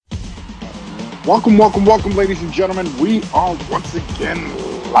Welcome, ladies and gentlemen. We are once again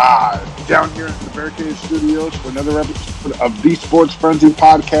live down here in the Barricade Studios for another episode of the Sports Frenzy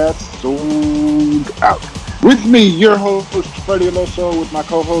Podcast, Souled Out. With me, your host, Freddy Aloso, with my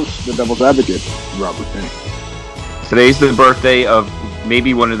co-host, the Devil's Advocate, Robert Payne. Today's the birthday of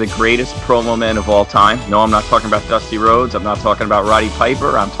maybe one of the greatest promo men of all time. No, I'm not talking about Dusty Rhodes. I'm not talking about Roddy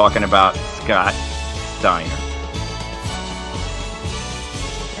Piper. I'm talking about Scott Steiner.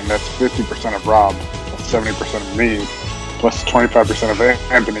 And that's 50% of Rob, plus 70% of me, plus 25% of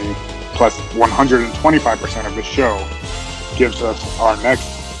Anthony, plus 125% of the show gives us our next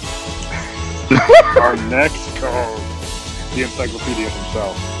co-host, the Encyclopedia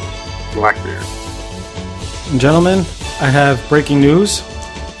himself, Blackbeard. Gentlemen, I have breaking news.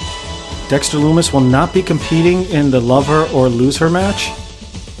 Dexter Lumis will not be competing in the Love Her or Lose Her match.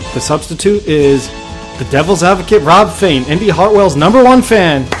 The substitute is the Devil's Advocate, Rob Fane, Indy Hartwell's #1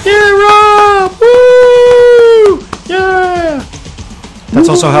 fan. Yeah, Rob! Woo! Yeah! That's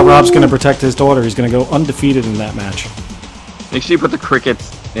also how Rob's going to protect his daughter. He's going to go undefeated in that match. Make sure you put the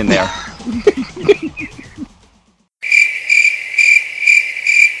crickets in there.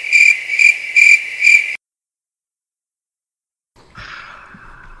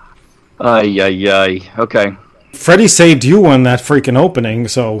 Ay. Okay. Freddy saved you on that freaking opening,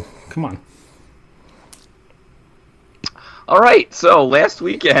 so come on. All right, so last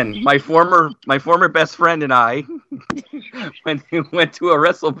weekend, my former best friend and I went to a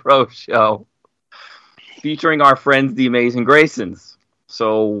Wrestlepro show featuring our friends, the Amazing Graysons.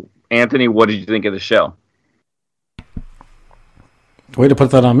 So, Anthony, what did you think of the show? Way to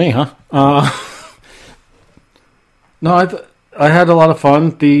put that on me, huh? No, I had a lot of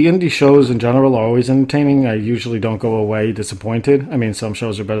fun. The indie shows in general are always entertaining. I usually don't go away disappointed. I mean, some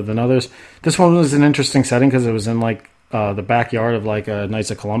shows are better than others. This one was an interesting setting because it was in the backyard of a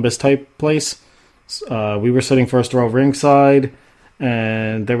Knights of Columbus type place. We were sitting first row ringside,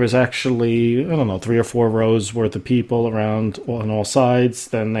 and there was actually, 3 or 4 rows worth of people around on all sides.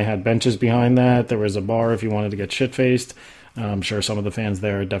 Then they had benches behind that. There was a bar if you wanted to get shit-faced. I'm sure some of the fans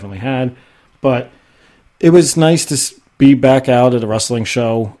there definitely had. But it was nice to be back out at a wrestling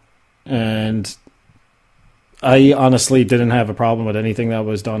show, and I honestly didn't have a problem with anything that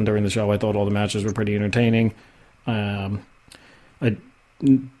was done during the show. I thought all the matches were pretty entertaining. I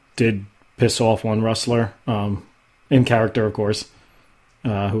did piss off one wrestler, in character, of course,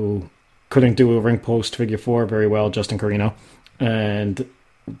 who couldn't do a ring post figure 4 very well, Justin Carino, and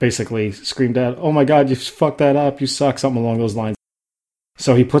basically screamed out, "Oh my God, you fucked that up, you suck," something along those lines.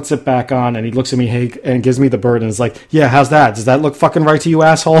 So he puts it back on, and he looks at me and gives me the bird, and is like, "Yeah, how's that? Does that look fucking right to you,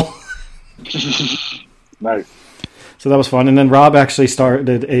 asshole?" Nice. So that was fun. And then Rob actually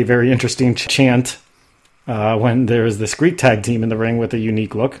started a very interesting chant when there was this Greek tag team in the ring with a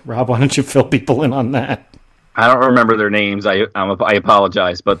unique look. Rob, why don't you fill people in on that? I don't remember their names. I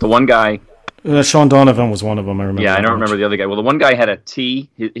apologize. But the one guy... Sean Donovan was one of them, I remember. Yeah, I don't remember the other guy. Well, the one guy had a T,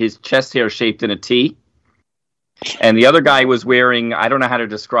 his chest hair shaped in a T. And the other guy was wearing, I don't know how to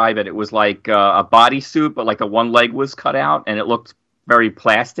describe it. It was like a bodysuit, but the one leg was cut out, and it looked very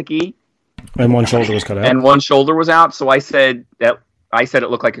plasticky. And one shoulder was cut out. And one shoulder was out. So I said it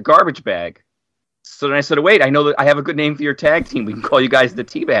looked like a garbage bag. So then I said, wait, I know that I have a good name for your tag team. We can call you guys the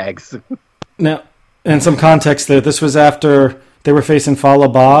Teabags. Now, in some context there, this was after they were facing Fallah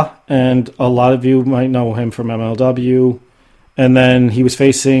Bahh, and a lot of you might know him from MLW. And then he was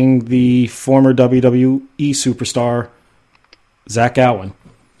facing the former WWE superstar, Zach Gowen.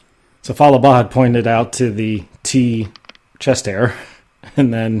 So Fallah Bahh had pointed out to the T chest hair,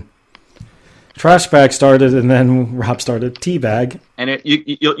 and then Trash Bag started, and then Rob started Teabag. And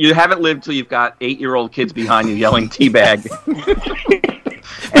you haven't lived till you've got 8-year-old kids behind you yelling Teabag.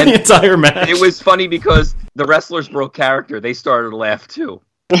 And the entire match. It was funny because the wrestlers broke character. They started to laugh too.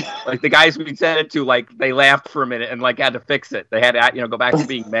 The guys we said it to, they laughed for a minute and had to fix it. They had to, go back to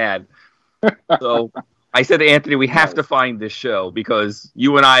being mad. So I said to Anthony, we have to find this show because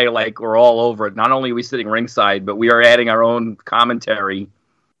you and I were all over it. Not only are we sitting ringside, but we are adding our own commentary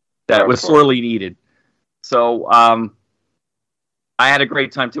that was sorely needed. So I had a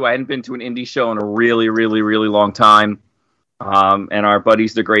great time too. I hadn't been to an indie show in a really, really, really long time. And our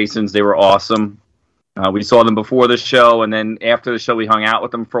buddies, the Graysons, they were awesome. We saw them before the show, and then after the show, we hung out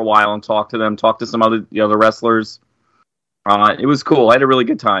with them for a while and talked to some other wrestlers. It was cool. I had a really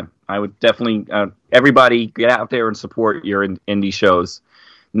good time. I would definitely, everybody get out there and support your indie shows.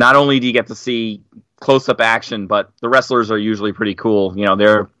 Not only do you get to see close-up action, but the wrestlers are usually pretty cool.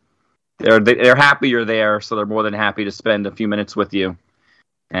 They're happy you're there, so they're more than happy to spend a few minutes with you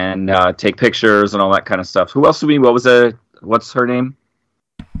and take pictures and all that kind of stuff. Who else did we? What's her name?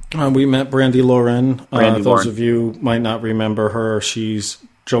 We met Brandy Lauren. Brandy Those Lauren. of you might not remember her. She's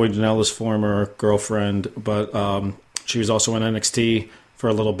Joey Janela's former girlfriend, but she was also in NXT for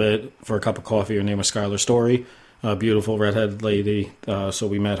a little bit for a cup of coffee. Her name was Skylar Story, a beautiful redhead lady. So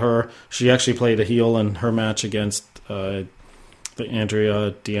we met her. She actually played a heel in her match against the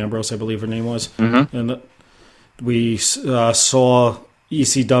Andrea D'Ambrose, I believe her name was. Mm-hmm. And we saw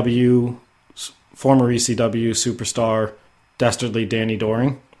ECW, former ECW superstar, dastardly Danny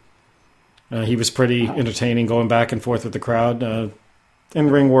Doring. He was pretty entertaining, going back and forth with the crowd.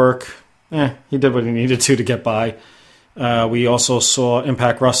 In-ring work, he did what he needed to get by. We also saw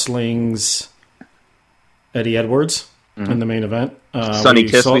Impact Wrestling's Eddie Edwards in the main event. Sonny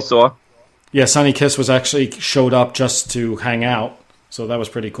Kiss we saw. Yeah, Sonny Kiss actually showed up just to hang out, so that was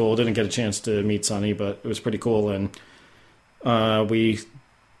pretty cool. Didn't get a chance to meet Sonny, but it was pretty cool. And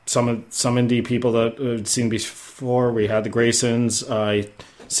some indie people that I'd seen before. We had the Graysons. I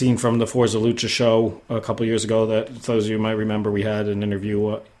seen from the Forza Lucha show a couple years ago that those of you might remember we had an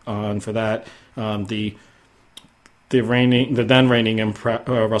interview on for that. The then reigning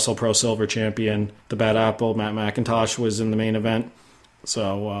Wrestlepro Silver Champion, the Bad Apple, Matt McIntosh, was in the main event.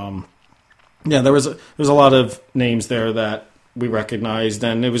 So there was a lot of names there that we recognized,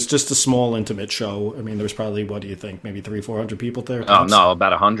 and it was just a small, intimate show. I mean, there was probably, what do you think, maybe 300-400 people there? Oh, no,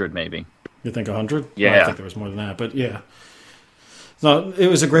 about 100 maybe. You think 100? Yeah. Well, I think there was more than that, but yeah. No, it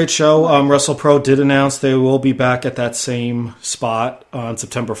was a great show. Wrestlepro did announce they will be back at that same spot on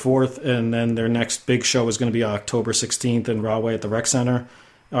September 4th, and then their next big show is going to be October 16th in Rahway at the Rec Center.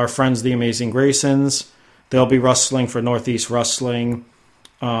 Our friends, the Amazing Graysons, they'll be wrestling for Northeast Wrestling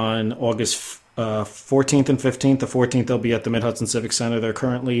on August 14th and 15th. The 14th, they'll be at the Mid-Hudson Civic Center. They're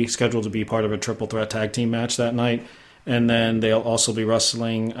currently scheduled to be part of a triple threat tag team match that night. And then they'll also be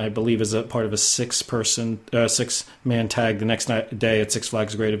wrestling, I believe, as a part of a six-man tag the next day at Six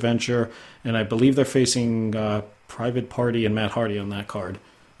Flags Great Adventure. And I believe they're facing Private Party and Matt Hardy on that card.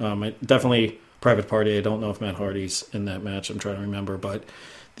 Definitely Private Party. I don't know if Matt Hardy's in that match. I'm trying to remember. But,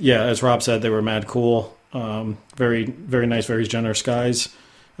 yeah, as Rob said, they were mad cool. Very, very nice, very generous guys.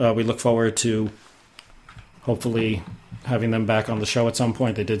 We look forward to hopefully having them back on the show at some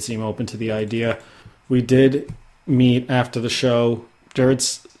point. They did seem open to the idea. We did meet after the show Jared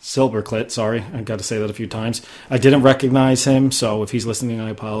Silverclit. Sorry, I've got to say that a few times. I didn't recognize him, so if he's listening,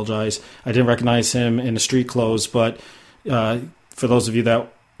 I apologize. I didn't recognize him in the street clothes, but for those of you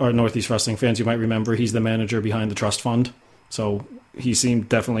that are Northeast Wrestling fans, you might remember he's the manager behind the Trust Fund. So he seemed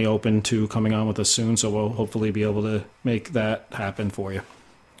definitely open to coming on with us soon, so we'll hopefully be able to make that happen for you.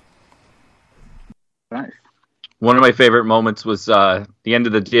 Nice. One of my favorite moments was the end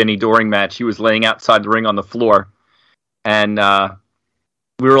of the Danny Doring match. He was laying outside the ring on the floor, and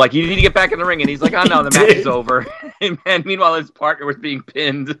we were like, "You need to get back in the ring." And he's like, "Oh no, the match is over." And meanwhile, his partner was being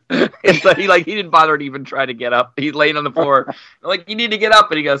pinned, and so he didn't bother to even try to get up. He's laying on the floor, like, "You need to get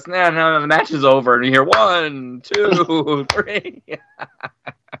up," and he goes, "No, the match is over." And you hear 1, 2, 3.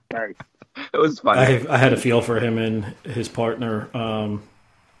 Nice. It was funny. I had a feel for him and his partner.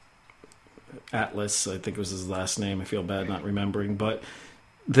 Atlas, I think was his last name. I feel bad not remembering, but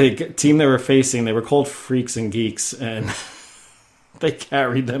the team they were facing, they were called Freaks and Geeks, and they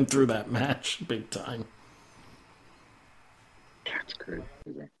carried them through that match big time. That's crazy.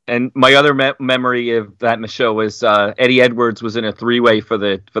 And my other memory of that in the show was Eddie Edwards was in a 3-way for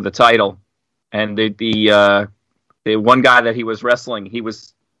the title, and the one guy that he was wrestling, he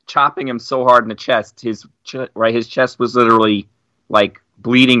was chopping him so hard in the chest, his chest was literally like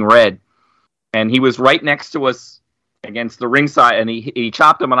bleeding red. And he was right next to us against the ringside, and he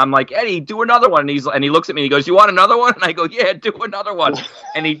chopped him, and I'm like, "Eddie, do another one." And he looks at me, and he goes, "You want another one?" And I go, "Yeah, do another one."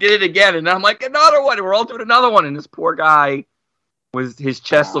 And he did it again, and I'm like, "Another one." And we're all doing another one, and this poor guy his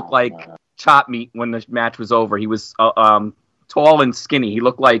chest looked like chop meat when the match was over. He was tall and skinny. He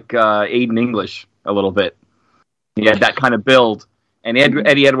looked like Aiden English a little bit. He had that kind of build, and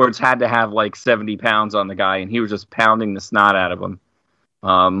Eddie Edwards had to have like 70 pounds on the guy, and he was just pounding the snot out of him.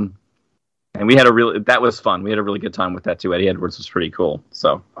 And that was fun. We had a really good time with that too. Eddie Edwards was pretty cool.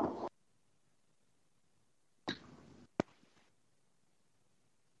 So.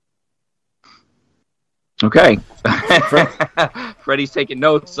 Okay. Freddy's taking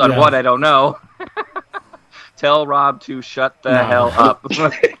notes on what I don't know. Tell Rob to shut the hell up.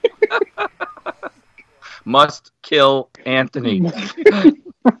 Must kill Anthony.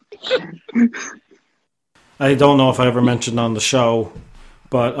 I don't know if I ever mentioned on the show,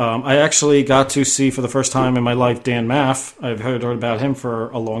 but I actually got to see for the first time in my life Dan Maff. I've heard about him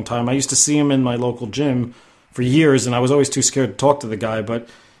for a long time. I used to see him in my local gym for years, and I was always too scared to talk to the guy, but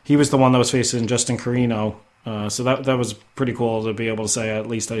he was the one that was facing Justin Carino So that was pretty cool to be able to say at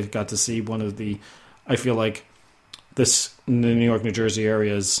least I got to see one of the. I feel like this in the New York, New Jersey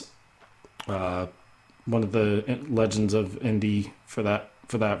area is one of the legends of indie for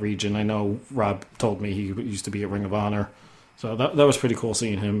that region. I know Rob told me he used to be at Ring of Honor, so that was pretty cool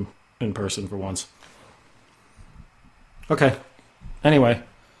seeing him in person for once. Okay. Anyway.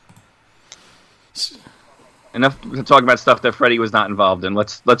 Enough to talk about stuff that Freddy was not involved in.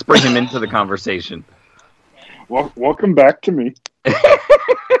 Let's bring him into the conversation. Well, welcome back to me.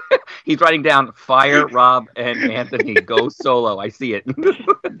 He's writing down fire Rob and Anthony. Go solo. I see it.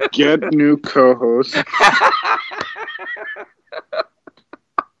 Get new co-host.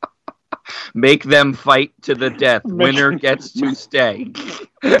 Make them fight to the death. Winner gets to stay.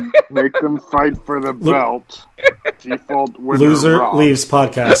 Make them fight for the belt. Default winner. Loser Rob. leaves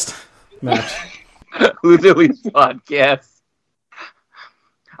podcast match. Loser leaves podcast.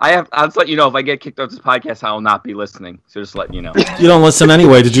 I'll just let you know if I get kicked off this podcast, I will not be listening. So just letting you know. You don't listen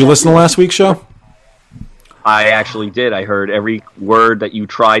anyway. Did you listen to last week's show? I actually did. I heard every word that you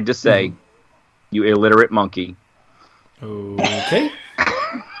tried to say. You illiterate monkey. Okay.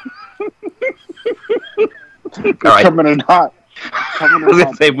 All right. Coming in hot.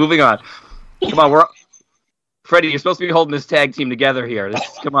 Moving on. Come on, Freddy, you're supposed to be holding this tag team together here.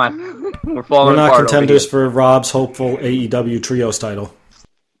 Come on. We're falling apart. We're not contenders for Rob's hopeful AEW Trios title.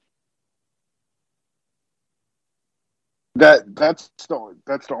 That's the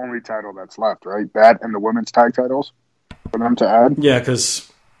only title that's left, right? That and the women's tag titles for them to add. Yeah,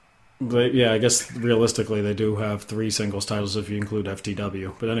 because I guess realistically they do have 3 singles titles if you include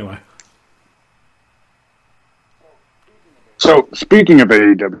FTW. But anyway. So speaking of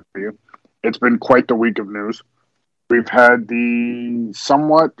AEW, it's been quite the week of news. We've had the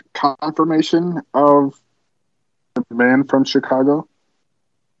somewhat confirmation of the man from Chicago.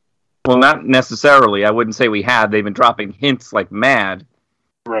 Well, not necessarily. I wouldn't say we have. They've been dropping hints like mad.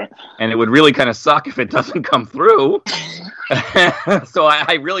 Right. And it would really kind of suck if it doesn't come through. So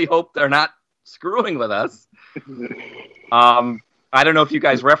I really hope they're not screwing with us. I don't know if you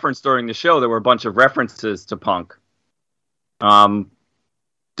guys referenced during the show, there were a bunch of references to Punk. Darby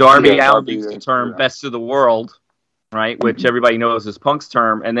Allin used the term best of the world, right? Which everybody knows is Punk's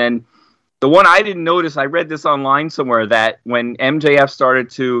term. And then the one I didn't notice, I read this online somewhere, that when MJF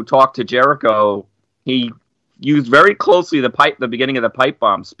started to talk to Jericho, he used very closely the beginning of the pipe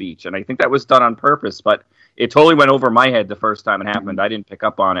bomb speech. And I think that was done on purpose, but it totally went over my head the first time it happened. I didn't pick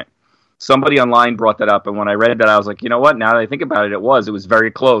up on it. Somebody online brought that up, and when I read that, I was like, you know what? Now that I think about it, it was very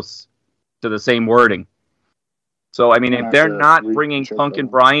close to the same wording. So, I mean, if they're not bringing Punk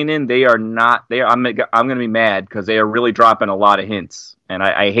and Bryan in, they are not. I'm going to be mad because they are really dropping a lot of hints, and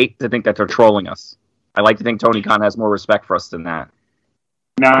I hate to think that they're trolling us. I like to think Tony Khan has more respect for us than that.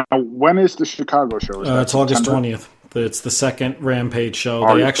 Now, when is the Chicago show? It's August 20th. It's the second Rampage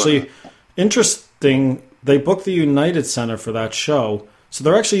show. They actually, interesting, they booked the United Center for that show. So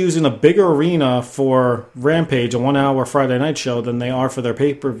they're actually using a bigger arena for Rampage, a 1-hour Friday night show, than they are for their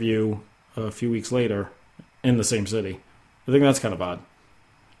pay-per-view a few weeks later in the same city. I think that's kind of odd.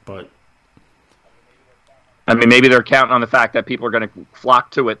 But I mean, maybe they're counting on the fact that people are going to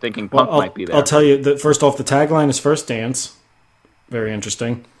flock to it thinking Punk might be there. I'll tell you that first off, the tagline is First Dance. Very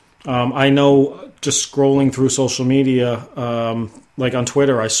interesting. I know just scrolling through social media, like on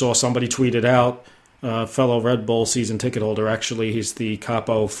Twitter, I saw somebody tweeted out, fellow Red Bull season ticket holder, actually, he's the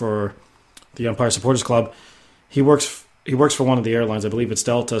capo for the Empire Supporters Club. He works for one of the airlines, I believe it's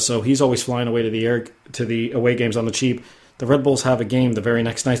Delta, so he's always flying away to the away games on the cheap. The Red Bulls have a game the very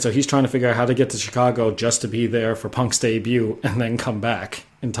next night, so he's trying to figure out how to get to Chicago just to be there for Punk's debut and then come back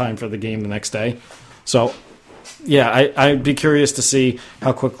in time for the game the next day. So, yeah, I'd be curious to see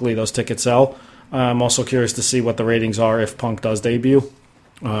how quickly those tickets sell. I'm also curious to see what the ratings are if Punk does debut.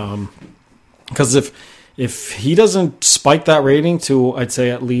 Because if he doesn't spike that rating to, I'd say,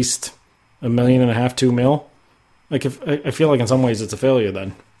 at least $1.5 million, $2 million, like I feel like in some ways it's a failure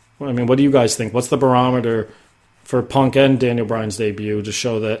then. I mean, what do you guys think? What's the barometer for Punk and Daniel Bryan's debut to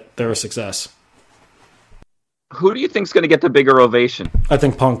show that they're a success? Who do you think's going to get the bigger ovation? I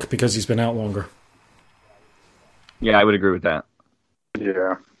think Punk, because he's been out longer. Yeah, I would agree with that.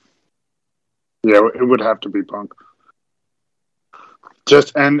 Yeah, it would have to be Punk.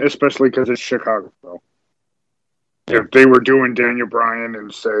 And especially because it's Chicago. If they were doing Daniel Bryan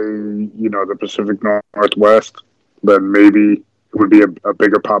and say, the Pacific Northwest, then maybe it would be a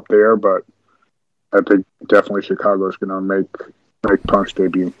bigger pop there. But I think definitely Chicago is going to make Punk's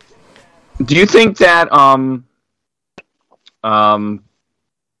debut. Do you think that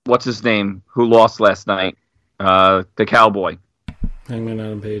what's his name, who lost last night, the Cowboy, Hangman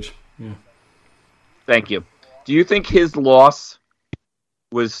Adam Page? Yeah. Thank you. Do you think his loss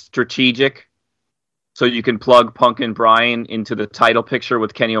was strategic, so you can plug Punk and Bryan into the title picture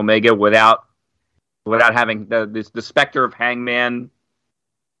with Kenny Omega without having the specter of Hangman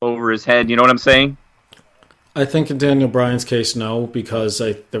over his head? You know what I'm saying? I think in Daniel Bryan's case, no, because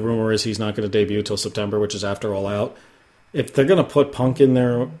the rumor is he's not going to debut till September, which is after All Out. If they're going to put Punk in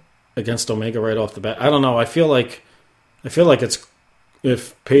there against Omega right off the bat, I don't know. I feel like it's,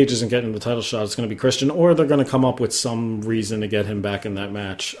 if Page isn't getting the title shot, it's going to be Christian, or they're going to come up with some reason to get him back in that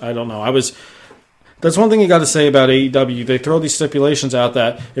match. I don't know. That's one thing you got to say about AEW. They throw these stipulations out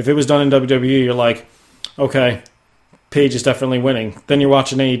that if it was done in WWE, you're like, okay, Page is definitely winning. Then you're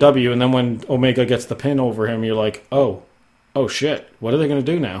watching AEW, and then when Omega gets the pin over him, you're like, oh shit, what are they going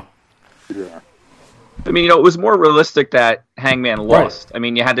to do now? Yeah. I mean, it was more realistic that Hangman lost. Right. I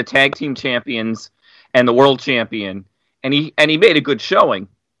mean, you had the tag team champions and the world champion, and he made a good showing.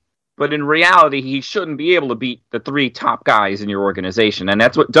 But in reality, he shouldn't be able to beat the 3 top guys in your organization. And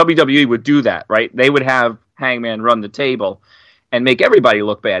that's what WWE would do that, right? They would have Hangman run the table and make everybody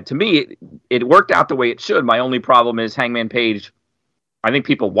look bad. To me, it worked out the way it should. My only problem is Hangman Page, I think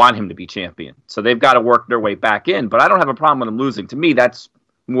people want him to be champion. So they've got to work their way back in. But I don't have a problem with him losing. To me, that's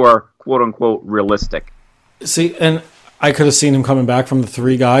more quote-unquote realistic. See, and I could have seen him coming back from the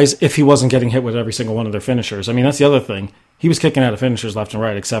 3 guys if he wasn't getting hit with every single one of their finishers. I mean, that's the other thing. He was kicking out of finishers left and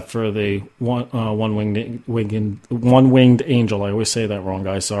right, except for the one-winged angel. I always say that wrong,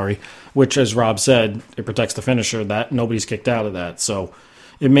 guys. Sorry. Which, as Rob said, it protects the finisher. That nobody's kicked out of that, so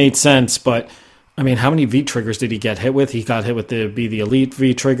it made sense. But I mean, how many V triggers did he get hit with? He got hit with the elite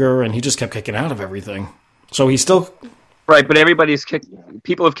V trigger, and he just kept kicking out of everything. So he's still right. But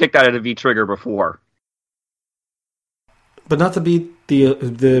people have kicked out of the V trigger before, but not to be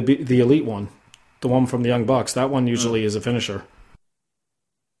the elite one. The one from the Young Bucks, that one usually is a finisher.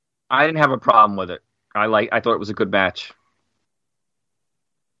 I didn't have a problem with it. I thought it was a good match.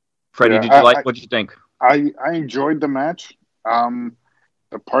 Freddie, did you like? What did you think? I enjoyed the match.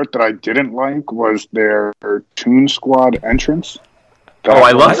 The part that I didn't like was their Toon Squad entrance.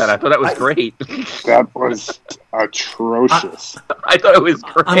 I love that. I thought that was great. That was atrocious. I thought it was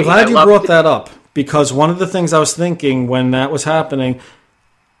great. I'm glad you brought that up, because one of the things I was thinking when that was happening,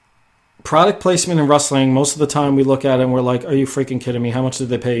 product placement in wrestling, most of the time we look at it and we're like, are you freaking kidding me? How much did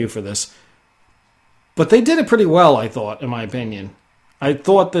they pay you for this? But they did it pretty well, I thought, in my opinion. I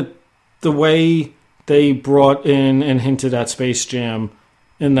thought that the way they brought in and hinted at Space Jam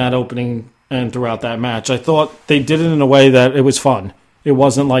in that opening and throughout that match, I thought they did it in a way that it was fun. It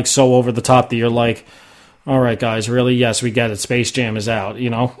wasn't like so over the top that you're like, all right, guys, really? Yes, we get it. Space Jam is out. You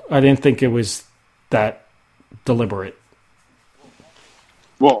know, I didn't think it was that deliberate.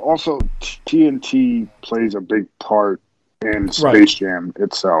 Well, also, TNT plays a big part in Space Jam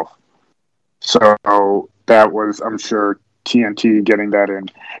itself. So that was, I'm sure, TNT getting that in.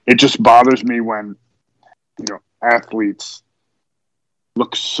 It just bothers me when, athletes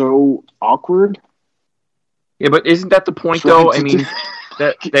look so awkward. Yeah, but isn't that the point, though? I mean,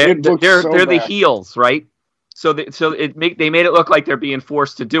 they're the heels, right? So they made it look like they're being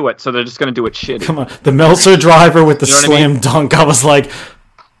forced to do it, so they're just going to do it shitty. Come on, the Meltzer driver with the slam dunk. I was like,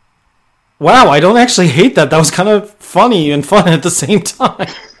 wow, I don't actually hate that. That was kind of funny and fun at the same time.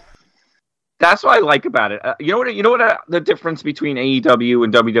 That's what I like about it. You know what the difference between AEW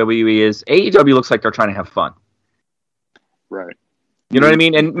and WWE is? AEW looks like they're trying to have fun. Right. You know what I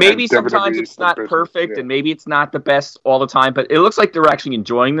mean? And maybe sometimes WWE it's not perfect, and maybe it's not the best all the time, but it looks like they're actually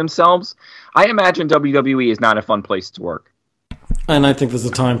enjoying themselves. I imagine WWE is not a fun place to work. And I think there's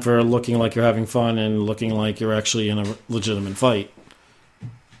a time for looking like you're having fun and looking like you're actually in a legitimate fight.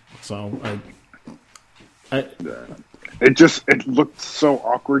 So it looked so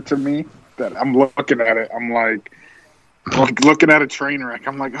awkward to me that I'm looking at it. I'm like looking at a train wreck.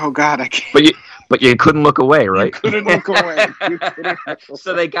 I'm like, oh God, I can't. But you couldn't look away, right? You couldn't look away.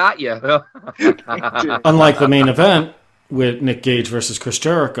 So they got you. Unlike the main event with Nick Gage versus Chris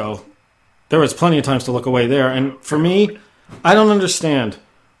Jericho, there was plenty of times to look away there. And for me, I don't understand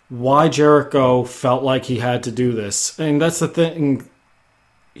why Jericho felt like he had to do this. And that's the thing.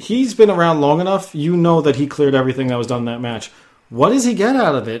 He's been around long enough. You know that he cleared everything that was done in that match. What does he get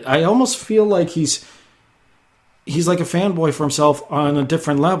out of it? I almost feel like he's like a fanboy for himself on a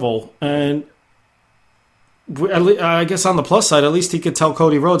different level. And I guess on the plus side, at least he could tell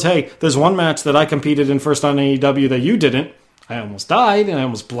Cody Rhodes, hey, there's one match that I competed in first on AEW that you didn't. I almost died and I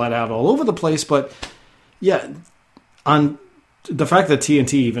almost bled out all over the place. But yeah, on the fact that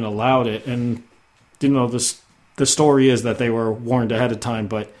TNT even allowed it, and the story is that they were warned ahead of time,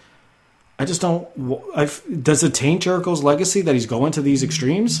 but I just don't. Does it taint Jericho's legacy that he's going to these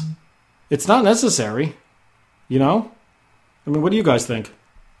extremes? It's not necessary. You know? I mean, what do you guys think?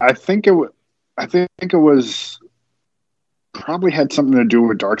 I think it was probably had something to do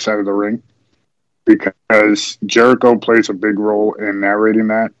with Dark Side of the Ring, because Jericho plays a big role in narrating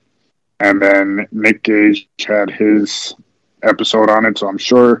that, and then Nick Gage had his episode on it, so I'm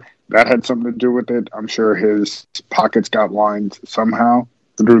sure that had something to do with it. I'm sure his pockets got lined somehow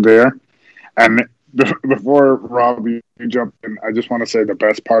through there. And before Rob, you jump in, I just want to say the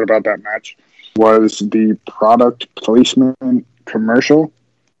best part about that match was the product placement commercial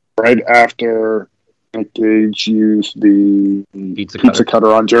right after Nick Gage used the pizza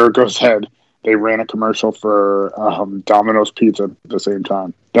cutter on Jericho's head. They ran a commercial for Domino's Pizza at the same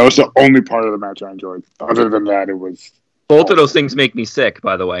time. That was the only part of the match I enjoyed. Other than that, it was... Both of those things make me sick,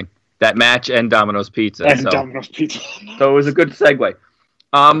 by the way. That match and Domino's Pizza. Domino's Pizza. So it was a good segue.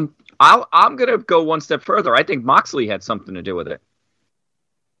 I'm going to go one step further. I think Moxley had something to do with it.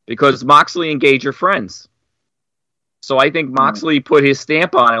 Because Moxley and Gage are friends. So I think Moxley put his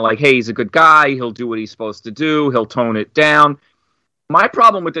stamp on it, like, hey, he's a good guy. He'll do what he's supposed to do. He'll tone it down. My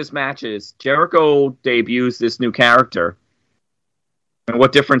problem with this match is Jericho debuts this new character. And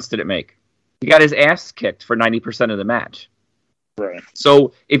what difference did it make? He got his ass kicked for 90% of the match. Right.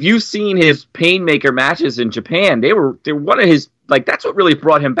 So if you've seen his Painmaker matches in Japan, they were one of his, like, that's what really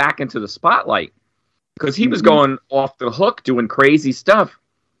brought him back into the spotlight. Because he was going off the hook doing crazy stuff.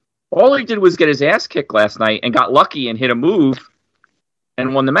 All he did was get his ass kicked last night and got lucky and hit a move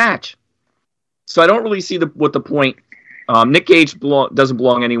and won the match. So I don't really see what the point. Nick Gage doesn't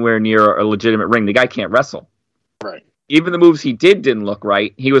belong anywhere near a legitimate ring. The guy can't wrestle. Right. Even the moves he didn't look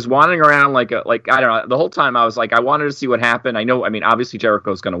right. He was wandering around like I don't know. The whole time I was like, I wanted to see what happened. Obviously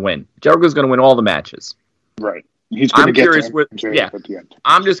Jericho's going to win. Jericho's going to win all the matches. Right. He's going to get at the end.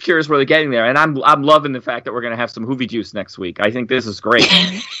 I'm just curious where they're getting there, and I'm loving the fact that we're going to have some Hoovy Juice next week. I think this is great.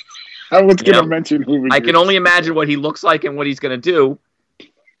 I was going to mention Hoovy Juice. I can only imagine what he looks like and what he's going to do.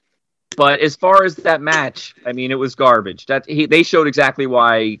 But as far as that match, I mean, it was garbage. They showed exactly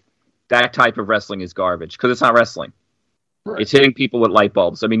why that type of wrestling is garbage, because it's not wrestling. Right. It's hitting people with light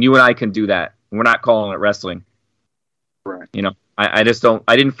bulbs. I mean, you and I can do that. We're not calling it wrestling. Right. You know, I just don't.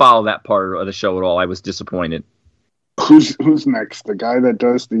 I didn't follow that part of the show at all. I was disappointed. Who's next? The guy that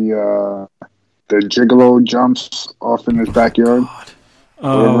does the gigolo jumps off in his backyard.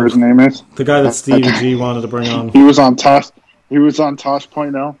 Whatever his name is. The guy that Stevie G wanted to bring on. He was on Toss. He was on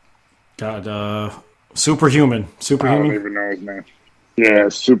Toss.0. God, Superhuman. I don't even know his name. Yeah,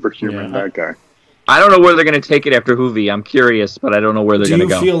 Superhuman. That guy. I don't know where they're going to take it after Hoovy. I'm curious, but I don't know where they're going to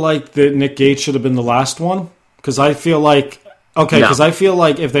go. Do you feel like that Nick Gage should have been the last one? Because I feel like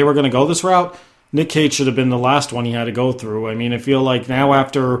if they were going to go this route, Nick Cage should have been the last one he had to go through. I mean, I feel like now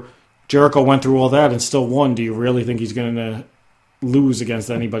after Jericho went through all that and still won, do you really think he's going to lose against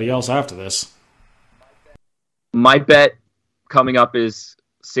anybody else after this? My bet coming up is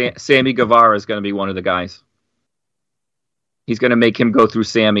Sammy Guevara is going to be one of the guys. He's going to make him go through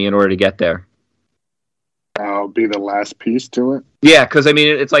Sammy in order to get there. That'll be the last piece to it. Yeah, because I mean,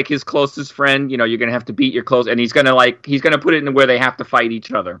 it's like his closest friend. You know, you're going to have to beat your close, and he's going to put it in where they have to fight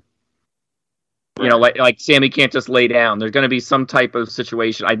each other. You know, like Sammy can't just lay down. There's going to be some type of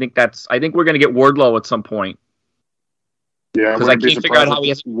situation. I think we're going to get Wardlow at some point. Yeah, because I can't figure out how he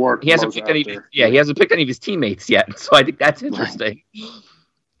hasn't picked any of his teammates yet. So I think that's interesting. Right.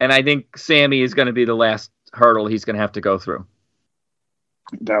 And I think Sammy is going to be the last hurdle he's going to have to go through.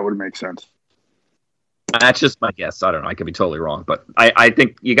 That would make sense. That's just my guess. I don't know. I could be totally wrong, but I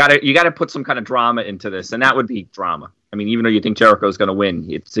think you got to put some kind of drama into this, and that would be drama. I mean, even though you think Jericho's going to win,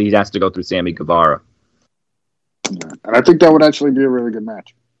 he has to go through Sammy Guevara. Yeah. And I think that would actually be a really good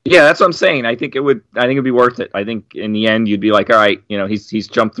match. Yeah, that's what I'm saying. I think it'd be worth it. I think in the end you'd be like, all right, you know, he's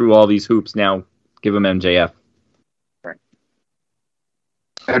jumped through all these hoops. Now give him MJF. Right.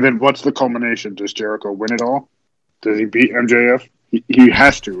 And then what's the culmination? Does Jericho win it all? Does he beat MJF? He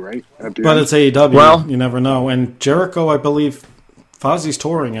has to, right? But it's AEW. Well, you never know. And Jericho, I believe, Fozzy's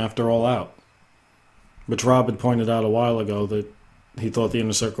touring after All Out, which Rob had pointed out a while ago that he thought the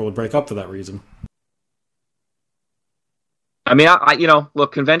Inner Circle would break up for that reason. I mean,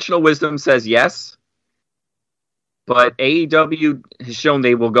 look, conventional wisdom says yes, but AEW has shown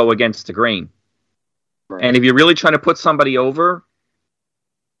they will go against the grain. Right. And if you're really trying to put somebody over,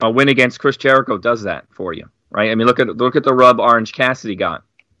 a win against Chris Jericho does that for you, right? I mean, look at the rub Orange Cassidy got.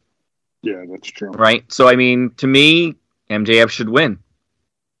 Yeah, that's true. Right? So, I mean, to me, MJF should win.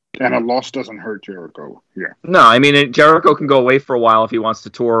 And a loss doesn't hurt Jericho. Yeah. No, I mean, Jericho can go away for a while if he wants to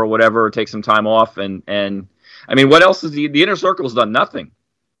tour or whatever, or take some time off, and I mean, what else is the Inner Circle's done nothing,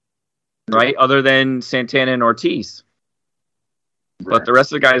 right? Other than Santana and Ortiz. Right. But the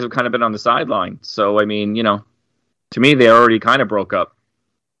rest of the guys have kind of been on the sideline. So, I mean, you know, To me, they already kind of broke up.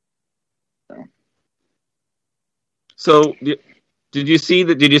 Yeah. So, did you see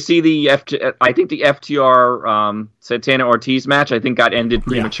the I think the FTR Santana Ortiz match, I think, got ended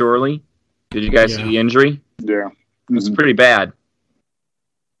prematurely. Yeah. Did you guys see the injury? Yeah. It was pretty bad.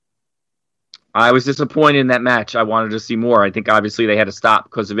 I was disappointed in that match. I wanted to see more. I think obviously they had to stop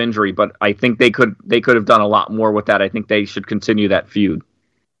because of injury, but I think they could have done a lot more with that. I think they should continue that feud.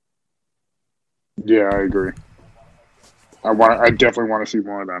 Yeah, I agree. I definitely want to see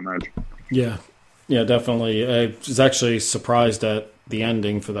more of that match. Yeah. Yeah, definitely. I was actually surprised at the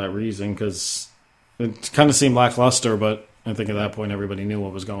ending for that reason, because it kind of seemed lackluster, but I think at that point everybody knew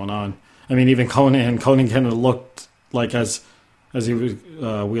what was going on. I mean, even Conan kind of looked like as he was,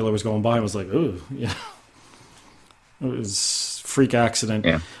 Wheeler was going by, I was like, ooh, yeah. It was freak accident.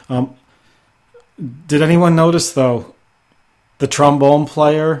 Yeah. Did anyone notice, though, the trombone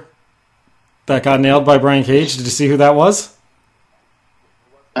player that got nailed by Brian Cage? Did you see who that was?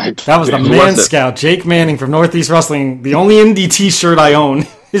 That was the Man Scout, Jake Manning from Northeast Wrestling. The only indie T-shirt I own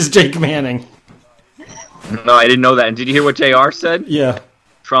is Jake Manning. No, I didn't know that. And did you hear what JR said? Yeah.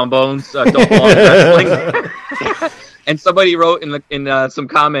 Trombones don't belong in wrestling. And somebody wrote in some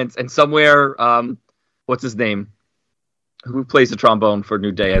comments, and somewhere, what's his name? Who plays the trombone for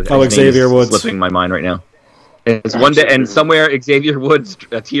New Day? Xavier Woods. Slipping my mind right now. It's one day, and somewhere Xavier Woods,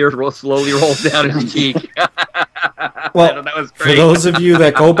 a tear slowly rolls down his cheek. Well, that was great. For those of you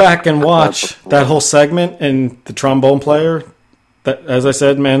that go back and watch that whole segment and the trombone player, that, as I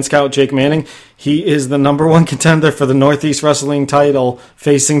said, Man Scout Jake Manning, he is the #1 contender for the Northeast Wrestling title,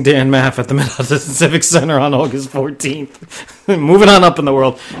 facing Dan Maff at the Mid-Hudson Civic Center on August 14th. Moving on up in the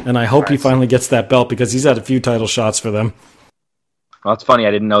world, and I hope he finally gets that belt, because he's had a few title shots for them. Well, that's funny.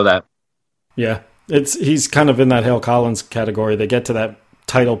 I didn't know that. Yeah, he's kind of in that Hale Collins category. They get to that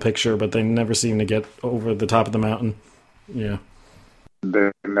title picture, but they never seem to get over the top of the mountain. Yeah.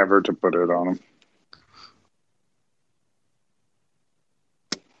 They never to put it on him.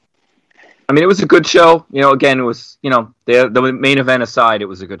 I mean, it was a good show. Again, it was, the main event aside, it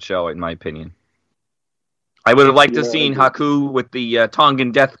was a good show, in my opinion. I would have liked to have seen Haku with the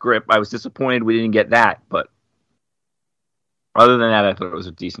Tongan death grip. I was disappointed we didn't get that, but other than that, I thought it was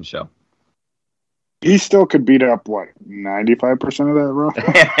a decent show. He still could beat up, 95% of that Raw?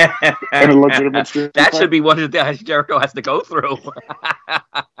 In a legitimate street that fight? should be one of the guys Jericho has to go through.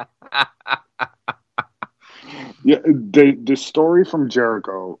 Yeah, the story from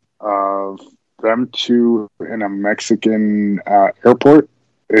Jericho of them two in a Mexican airport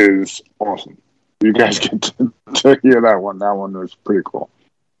is awesome. You guys get to hear that one. That one was pretty cool.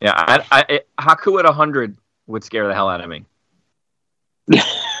 Yeah, Haku at 100 would scare the hell out of me.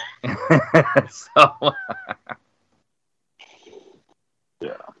 So,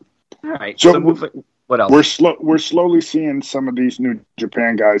 yeah. All right. So what else? We're slowly seeing some of these New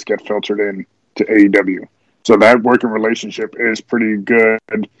Japan guys get filtered in to AEW. So that working relationship is pretty good.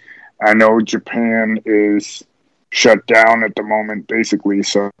 I know Japan is shut down at the moment, basically.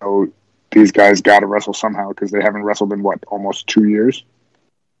 So these guys got to wrestle somehow, because they haven't wrestled in almost 2 years.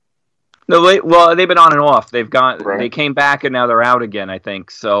 No, they've been on and off. They came back and now they're out again, I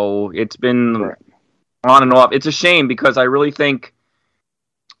think. So it's been on and off. It's a shame, because I really think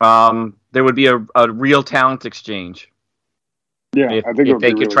there would be a real talent exchange. Yeah, I think if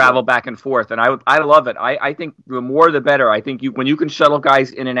they could travel back and forth, and I love it. I think the more the better. I think when you can shuttle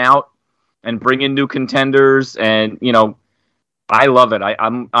guys in and out and bring in new contenders, and I love it.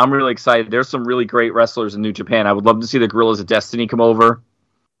 I'm really excited. There's some really great wrestlers in New Japan. I would love to see the Gorillas of Destiny come over.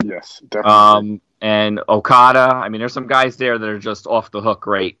 Yes, definitely. And Okada. I mean, there's some guys there that are just off the hook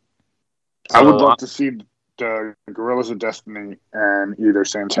great. So, I would love to see the Gorillas of Destiny and either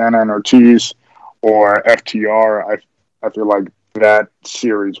Santana and Ortiz or FTR. I feel like that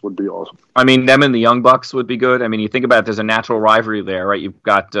series would be awesome. I mean, them and the Young Bucks would be good. I mean, you think about it, there's a natural rivalry there, right? You've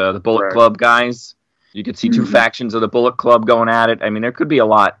got the Bullet Club guys. You could see two factions of the Bullet Club going at it. I mean, there could be a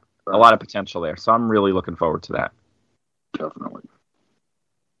lot of potential there. So I'm really looking forward to that. Definitely.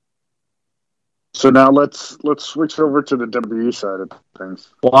 So now let's switch over to the WWE side of things.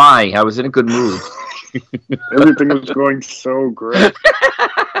 Why? I was in a good mood. Everything was going so great.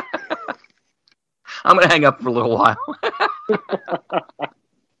 I'm going to hang up for a little while.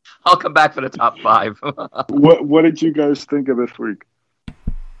 I'll come back for the top 5. What did you guys think of this week?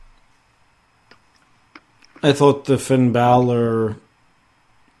 I thought the Finn Balor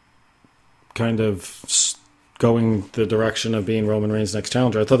kind of going the direction of being Roman Reigns' next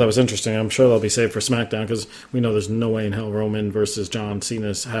challenger. I thought that was interesting. I'm sure they'll be saved for SmackDown, because we know there's no way in hell Roman versus John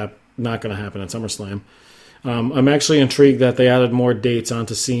Cena's not going to happen at SummerSlam. I'm actually intrigued that they added more dates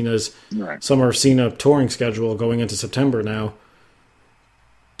onto Cena's Summer Cena touring schedule going into September now.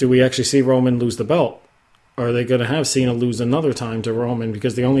 Do we actually see Roman lose the belt? Are they going to have Cena lose another time to Roman?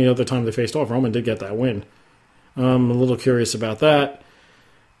 Because the only other time they faced off, Roman did get that win. I'm a little curious about that.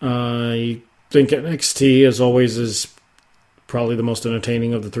 I think NXT, as always, is probably the most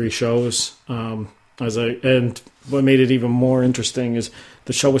entertaining of the three shows. And what made it even more interesting is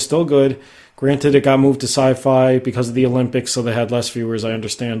the show was still good. Granted, it got moved to Sci-Fi because of the Olympics, so they had less viewers. I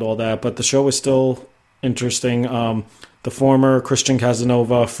understand all that, but the show was still interesting. The former Christian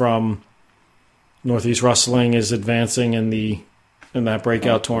Casanova from Northeast Wrestling is advancing in that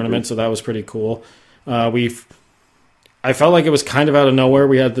breakout tournament, so that was pretty cool. I felt like it was kind of out of nowhere.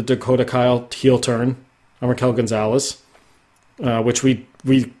 We had the Dakota Kyle heel turn on Raquel Gonzalez, which we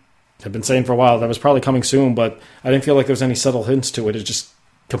have been saying for a while. That was probably coming soon, but I didn't feel like there was any subtle hints to it. It just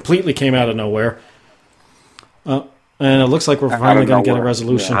completely came out of nowhere. And it looks like we're finally going to get a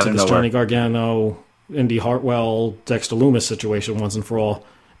resolution to this Johnny Gargano, Indy Hartwell, Dexter Lumis situation once and for all.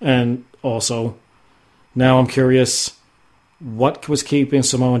 And also, now I'm curious, what was keeping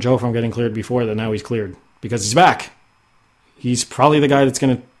Samoa Joe from getting cleared before that now he's cleared? Because he's back. He's probably the guy that's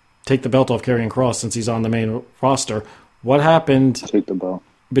going to take the belt off Karrion Kross since he's on the main roster. What happened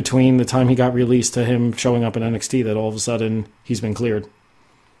between the time he got released to him showing up in NXT that all of a sudden he's been cleared?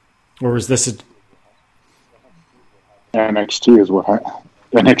 Or is this NXT is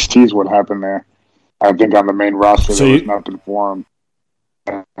what happened there. I think on the main roster there was nothing for him,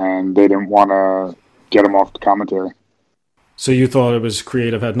 and they didn't want to get him off the commentary. So you thought it was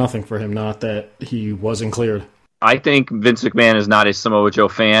creative had nothing for him, not that he wasn't cleared? I think Vince McMahon is not a Samoa Joe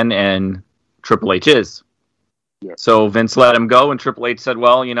fan, and Triple H is. Yeah. So Vince let him go, and Triple H said,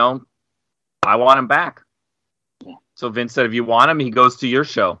 well, I want him back. Yeah. So Vince said, if you want him, he goes to your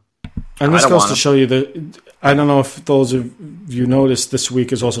show. And this goes to show you that, I don't know if those of you noticed, this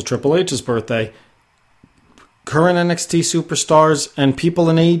week is also Triple H's birthday. Current NXT superstars and people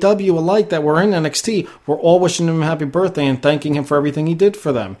in AEW alike that were in NXT were all wishing him a happy birthday and thanking him for everything he did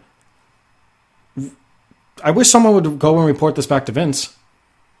for them. I wish someone would go and report this back to Vince.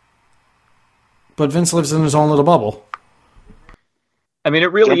 But Vince lives in his own little bubble. I mean,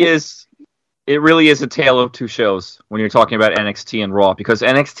 it really is a tale of two shows when you're talking about NXT and Raw, because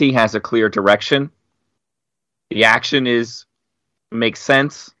NXT has a clear direction. The action makes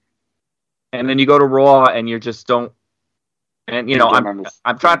sense. And then you go to Raw and you just don't. And,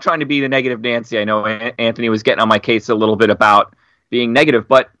 I'm trying to be the negative Nancy. I know Anthony was getting on my case a little bit about being negative,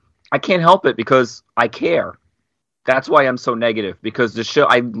 but I can't help it because I care. That's why I'm so negative, because the show,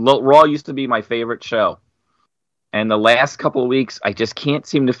 Raw used to be my favorite show. And the last couple of weeks, I just can't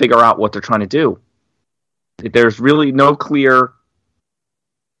seem to figure out what they're trying to do. There's really no clear,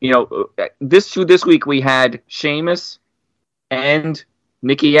 this week we had Sheamus and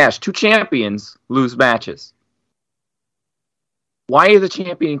Nikki Ash, two champions, lose matches. Why does the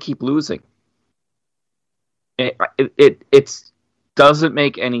champion keep losing? It doesn't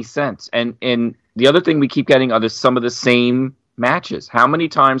make any sense. And the other thing we keep getting are some of the same matches. How many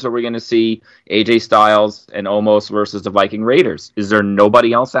times are we going to see AJ Styles and Omos versus the Viking Raiders? Is there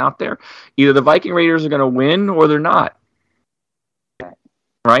nobody else out there? Either the Viking Raiders are going to win or they're not.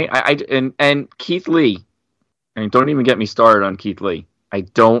 Right? And Keith Lee. I mean, don't even get me started on Keith Lee. I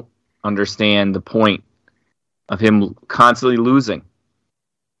don't understand the point of him constantly losing.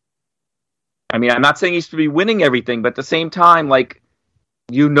 I mean, I'm not saying he should be winning everything, but at the same time,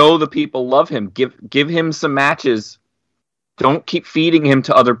 the people love him. Give him some matches. Don't keep feeding him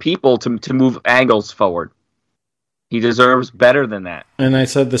to other people to move angles forward. He deserves better than that. And I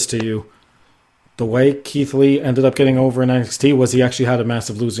said this to you. The way Keith Lee ended up getting over in NXT was he actually had a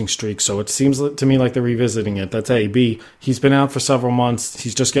massive losing streak. So it seems to me like they're revisiting it. That's A. B. He's been out for several months.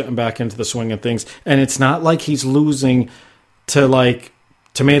 He's just getting back into the swing of things. And it's not like he's losing to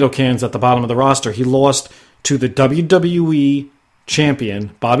tomato cans at the bottom of the roster. He lost to the WWE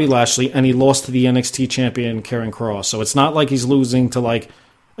champion, Bobby Lashley, and he lost to the NXT champion, Karrion Kross. So it's not like he's losing to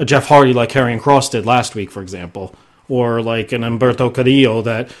a Jeff Hardy like Karrion Kross did last week, for example. Or an Humberto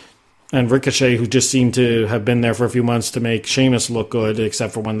Carrillo and Ricochet, who just seemed to have been there for a few months to make Sheamus look good,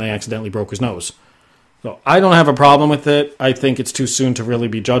 except for when they accidentally broke his nose. So I don't have a problem with it. I think it's too soon to really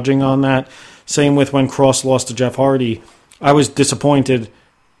be judging on that. Same with when Kross lost to Jeff Hardy. I was disappointed,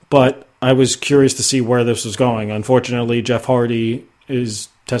 but I was curious to see where this was going. Unfortunately, Jeff Hardy is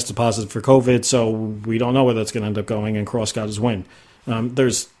tested positive for COVID, so we don't know where that's going to end up going, and Kross got his win.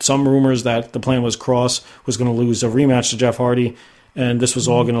 There's some rumors that the plan was Kross was going to lose a rematch to Jeff Hardy, and this was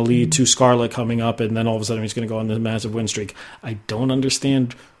all going to lead to Scarlett coming up, and then all of a sudden he's going to go on this massive win streak. I don't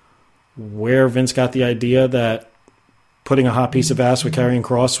understand where Vince got the idea that putting a hot piece of ass with Karrion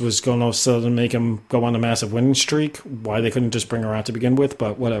Kross was going to suddenly make him go on a massive winning streak. Why they couldn't just bring her out to begin with,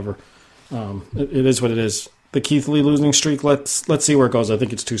 but whatever. It is what it is. The Keith Lee losing streak, let's see where it goes. I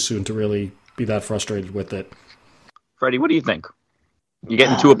think it's too soon to really be that frustrated with it. Freddie, what do you think? You're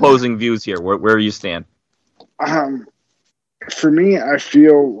getting two opposing views here. Where do you stand? For me, I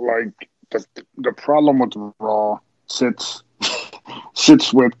feel like the problem with Raw sits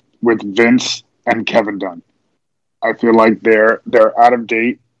with Vince and Kevin Dunn. I feel like they're out of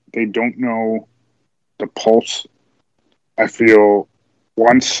date. They don't know the pulse. I feel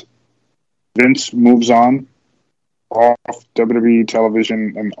once Vince moves on off WWE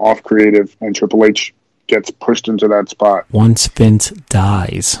television and off creative, and Triple H gets pushed into that spot. Once Vince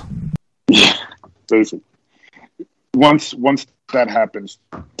dies. Yeah, basically. Once that happens,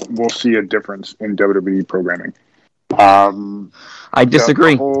 we'll see a difference in WWE programming. I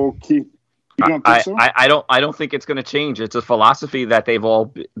disagree. You don't think so? I don't think it's going to change. It's a philosophy that they've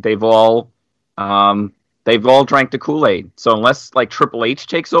all drank the Kool-Aid. So unless like Triple H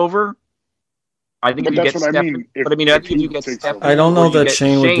takes over, I think you get Stephanie. But I mean, I think you get Stephanie. I don't know that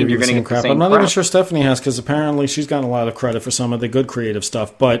Shane would give you the same crap. I'm not even crap. sure Stephanie has, because apparently she's gotten a lot of credit for some of the good creative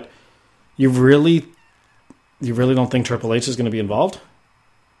stuff. But you really don't think Triple H is going to be involved?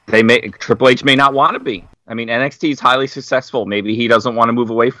 Triple H may not want to be. I mean, NXT is highly successful. Maybe he doesn't want to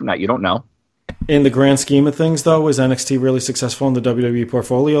move away from that. You don't know. In the grand scheme of things, though, is NXT really successful in the WWE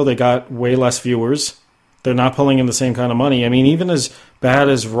portfolio? They got way less viewers. They're not pulling in the same kind of money. I mean, even as bad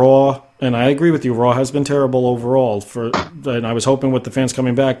as Raw, and I agree with you, Raw has been terrible overall. And I was hoping with the fans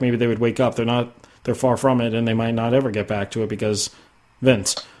coming back, maybe they would wake up. They're far from it, and they might not ever get back to it because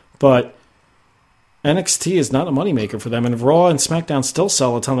Vince. But NXT is not a moneymaker for them, and Raw and SmackDown still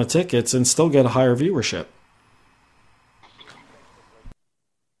sell a ton of tickets and still get a higher viewership.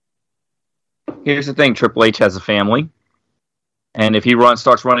 Here's the thing: Triple H has a family, and if he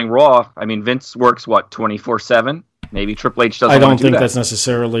starts running Raw, I mean, Vince works 24/7. Maybe Triple H doesn't. I don't want to think do that. that's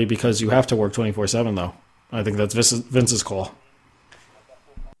necessarily because you have to work 24/7, though. I think that's Vince's call.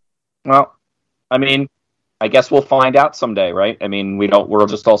 Well, I mean, I guess we'll find out someday, right? I mean, we're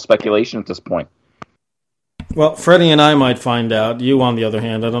just all speculation at this point. Well, Freddie and I might find out. You, on the other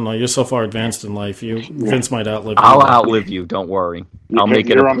hand, I don't know. You're so far advanced in life. Vince might outlive you. I'll outlive you. Don't worry. I'll make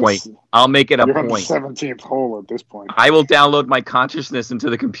it a point. I'll make it a You're on the point. 17th hole at this point. I will download my consciousness into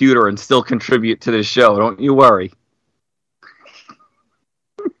the computer and still contribute to this show. Don't you worry.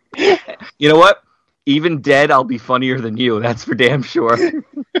 You know what? Even dead, I'll be funnier than you. That's for damn sure.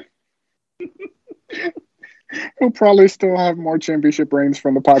 He'll probably still have more championship reigns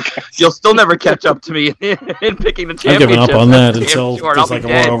from the podcast. You'll still never catch up to me in picking the championship. I'm giving up on that until sure. there's like a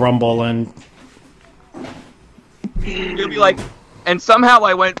Royal Rumble, and you'll be like, and somehow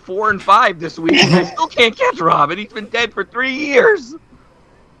I went 4-5 this week, and I still can't catch Rob, and he's been dead for 3 years.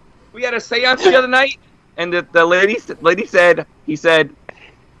 We had a seance the other night, and the lady said, he said,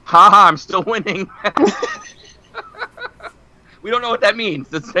 "Ha, I'm still winning." We don't know what that means.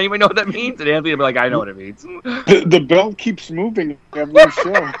 Does anybody know what that means? And Anthony will be like, I know what it means. The belt keeps moving every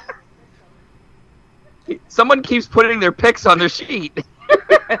show. Someone keeps putting their picks on their sheet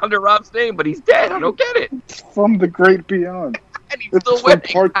under Rob's name, but he's dead. I don't get it. It's from the great beyond. And he's still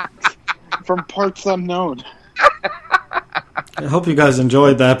winning. From parts unknown. I hope you guys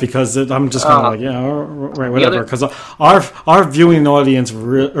enjoyed that, because I'm just kind of like, yeah, right, whatever. Because our viewing audience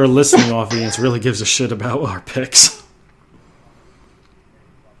or listening audience really gives a shit about our picks.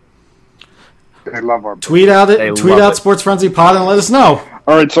 They love our tweet out Sports Frenzy Pod and let us know.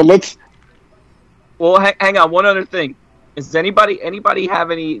 All right, so let's. Well, hang on. One other thing: is anybody have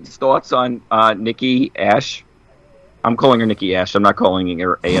any thoughts on Nikki Ash? I'm calling her Nikki Ash. I'm not calling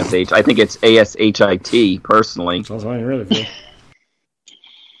her ASH. I think it's ASHIT personally. Sounds like you really feel.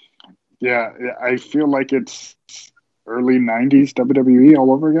 Yeah, I feel like it's early '90s WWE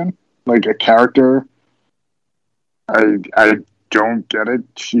all over again. Like a character. I don't get it.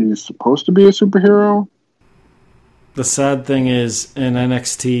 She's supposed to be a superhero. The sad thing is, in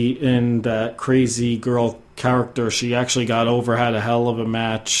NXT, in that crazy girl character, she actually got over, had a hell of a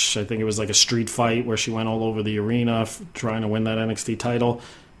match. I think it was like a street fight where she went all over the arena trying to win that NXT title.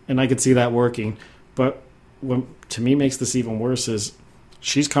 And I could see that working. But what to me makes this even worse is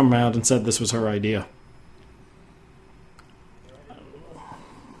she's come out and said this was her idea.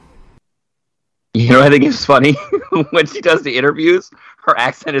 You know what I think is funny? When she does the interviews, her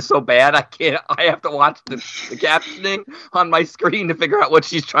accent is so bad, I have to watch the captioning on my screen to figure out what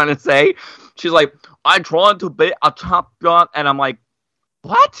she's trying to say. She's like, I'm trying to be a champion, and I'm like,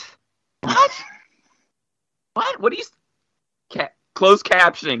 what? What? What? What do you... closed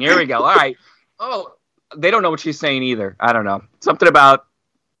captioning. Here we go. All right. Oh, they don't know what she's saying either. I don't know. Something about,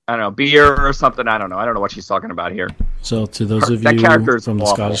 I don't know, beer or something. I don't know. I don't know what she's talking about here. So to those of That you character is from the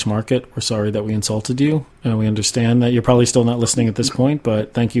awful. Scottish market, we're sorry that we insulted you, and we understand that you're probably still not listening at this point,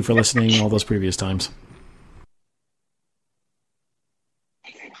 but thank you for listening all those previous times.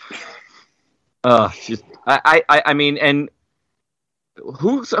 I mean, and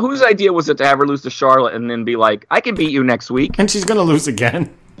whose idea was it to have her lose to Charlotte and then be like, I can beat you next week? And she's going to lose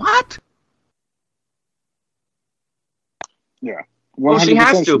again. What? Yeah. Well, she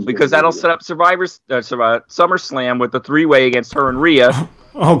has 100% to, because that'll set up SummerSlam with the three-way against her and Rhea.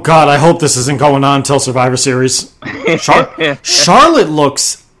 Oh, God, I hope this isn't going on until Survivor Series. Charlotte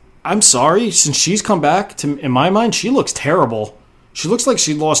looks, I'm sorry, since she's come back, in my mind, she looks terrible. She looks like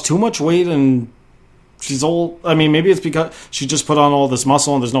she lost too much weight and she's old. I mean, maybe it's because she just put on all this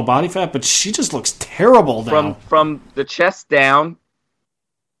muscle and there's no body fat, but she just looks terrible now. From the chest down,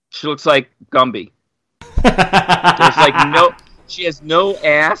 she looks like Gumby. There's like she has no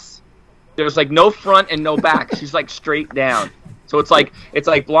ass. There's like no front and no back. She's like straight down. So it's like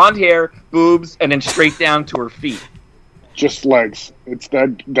blonde hair, boobs, and then straight down to her feet. Just legs. It's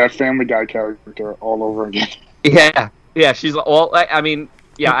that Family Guy character all over again. Yeah, she's all. I mean,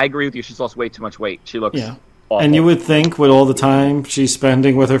 yeah, I agree with you. She's lost way too much weight. She looks awful. And you would think with all the time she's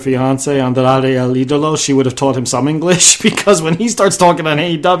spending with her fiance Andrade El Idolo, she would have taught him some English, because when he starts talking on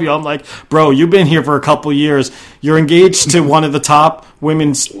AEW, I'm like, bro, you've been here for a couple years. You're engaged to one of the top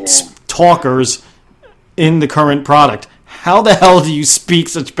women's talkers in the current product. How the hell do you speak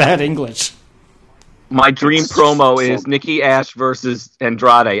such bad English? My dream promo is Nikki Ash versus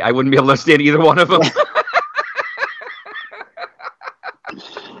Andrade. I wouldn't be able to understand either one of them.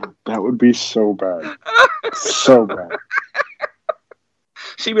 That would be so bad. So bad.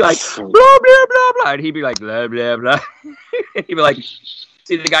 She'd be like, blah, blah, blah, blah. And he'd be like, blah, blah, blah. He'd be like,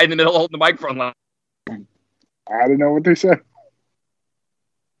 see the guy in the middle holding the microphone. Like, I don't know what they said.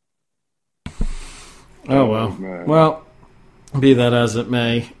 Oh, well. Man. Well, be that as it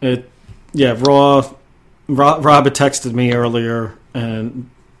may. Rob had texted me earlier and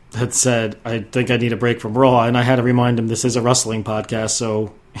had said, I think I need a break from Raw, and I had to remind him this is a wrestling podcast,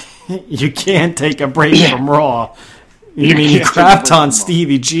 so you can't take a break from Raw. You mean you crapped on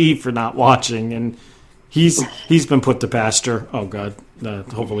Stevie G for not watching, and he's been put to pasture. Oh, God.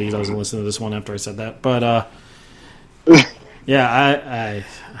 Hopefully he doesn't listen to this one after I said that. But, yeah,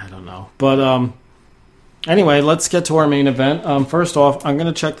 I don't know. But, anyway, let's get to our main event. First off, I'm going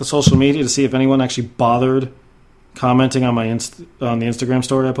to check the social media to see if anyone actually bothered commenting on my on the Instagram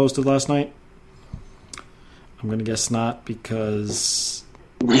story I posted last night. I'm going to guess not, because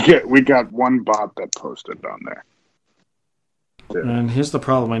we got one bot that posted on there. Yeah. And here's the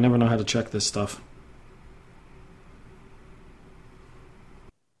problem. I never know how to check this stuff.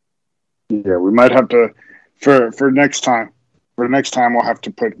 Yeah, we might have to, for next time. For next time, we'll have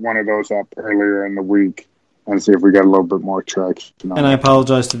to put one of those up earlier in the week and see if we get a little bit more traction. And I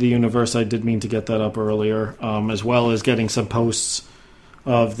apologize to the universe. I did mean to get that up earlier, as well as getting some posts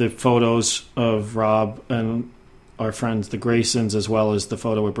of the photos of Rob and our friends, the Graysons, as well as the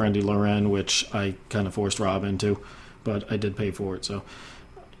photo with Brandy Loren, which I kind of forced Rob into, but I did pay for it. So,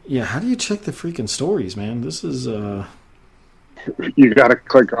 yeah, how do you check the freaking stories, man? This is... You got to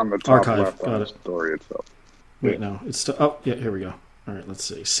click on the top Archive. left Got on the it. story itself. Wait, no. It's still... Oh, yeah, here we go. All right, let's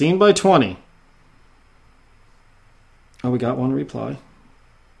see. Seen by 20. Oh, we got one reply.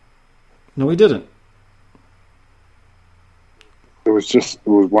 No, we didn't. It was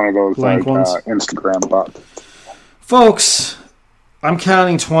one of those Blank like ones? Instagram bots. Folks, I'm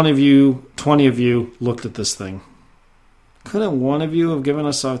counting 20 of you. 20 of you looked at this thing. Couldn't one of you have given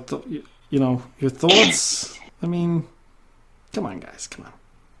us our, your thoughts? I mean, come on, guys, come on.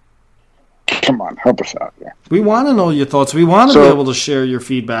 Come on, help us out. Yeah. We want to know your thoughts. We want to be able to share your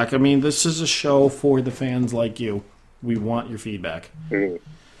feedback. I mean, this is a show for the fans like you. We want your feedback.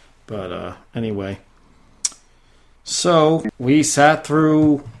 But anyway. So we sat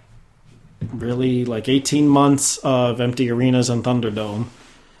through really like 18 months of empty arenas and Thunderdome.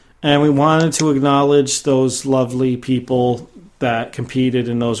 And we wanted to acknowledge those lovely people that competed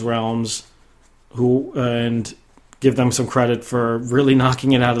in those realms and give them some credit for really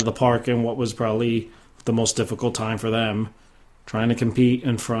knocking it out of the park in what was probably the most difficult time for them. Trying to compete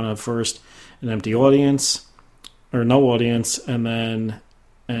in front of first an empty audience, or no audience, and then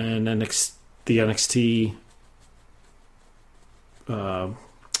the NXT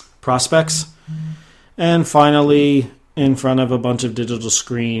prospects. And finally, in front of a bunch of digital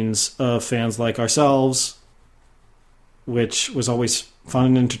screens of fans like ourselves, which was always fun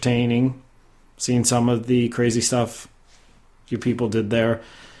and entertaining. Seeing some of the crazy stuff you people did there,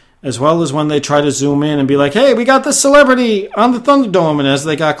 as well as when they try to zoom in and be like, hey, we got this celebrity on the Thunderdome, and as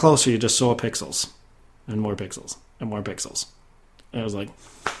they got closer, you just saw pixels and more pixels and more pixels. And I was like,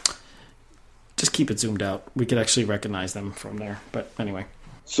 just keep it zoomed out. We could actually recognize them from there. But anyway.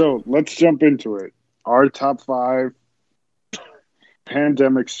 So let's jump into it. Our top 5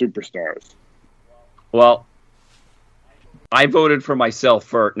 pandemic superstars. Well, I voted for myself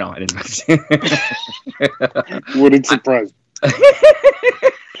for... No, I didn't. Wouldn't surprise me.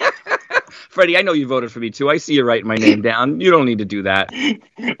 Freddie, I know you voted for me too. I see you writing my name down. You don't need to do that.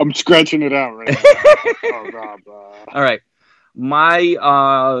 I'm scratching it out right now. Oh, God. All right.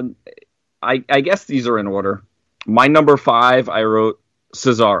 I guess these are in order. My number 5, I wrote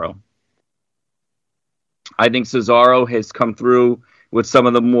Cesaro. I think Cesaro has come through with some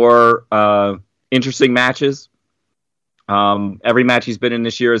of the more interesting matches. Every match he's been in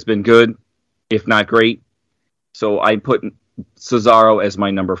this year has been good, if not great. So I put Cesaro as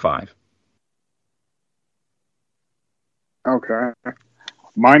my number 5. Okay.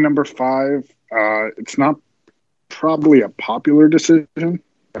 My number 5, it's not probably a popular decision.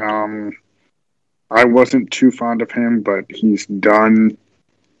 I wasn't too fond of him, but he's done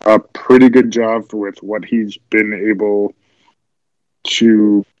a pretty good job with what he's been able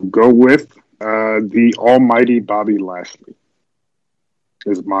to go with. The almighty Bobby Lashley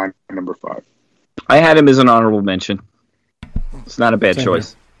is my number 5. I had him as an honorable mention. It's not a bad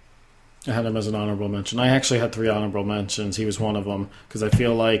choice. I had him as an honorable mention. I actually had 3 honorable mentions. He was one of them because I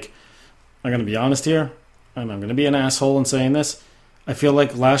feel like, I'm going to be honest here, and I'm going to be an asshole in saying this. I feel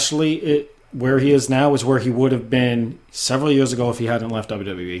like Lashley, where he is now, is where he would have been several years ago if he hadn't left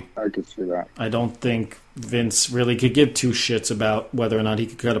WWE. I could see that. I don't think Vince really could give 2 shits about whether or not he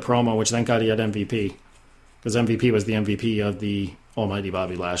could cut a promo, which thank God he had MVP. Because MVP was the MVP of the almighty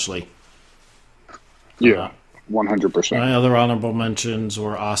Bobby Lashley. Yeah, 100%. My other honorable mentions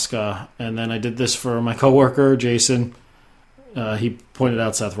were Asuka, and then I did this for my coworker, Jason. He pointed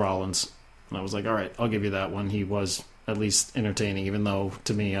out Seth Rollins. And I was like, all right, I'll give you that one. He was at least entertaining, even though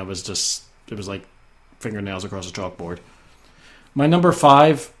to me it was like fingernails across a chalkboard. My number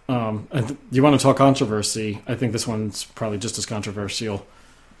 5, you want to talk controversy? I think this one's probably just as controversial.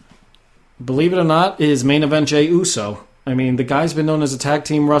 Believe it or not, is main event Jey Uso. I mean, the guy's been known as a tag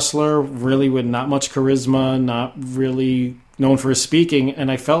team wrestler, really with not much charisma, not really known for his speaking, and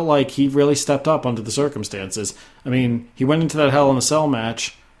I felt like he really stepped up under the circumstances. I mean, he went into that Hell in a Cell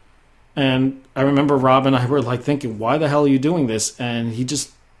match, and I remember Rob and I were like thinking, why the hell are you doing this? And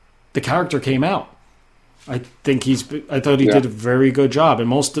the character came out. I thought he did a very good job, and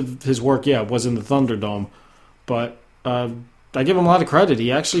most of his work, was in the Thunderdome, but I give him a lot of credit.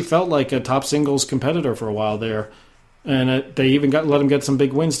 He actually felt like a top singles competitor for a while there, and they even let him get some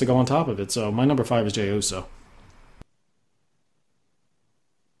big wins to go on top of it. So my number 5 is Jey Uso.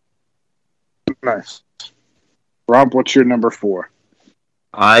 Nice. Rob, what's your number 4?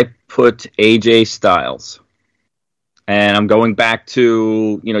 I put AJ Styles. And I'm going back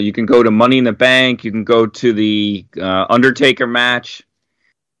to, you can go to Money in the Bank. You can go to the Undertaker match.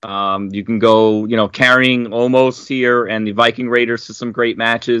 You can go, carrying Omos here and the Viking Raiders to some great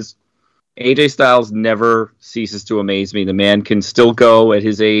matches. AJ Styles never ceases to amaze me. The man can still go at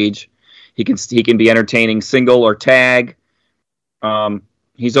his age. He can be entertaining single or tag.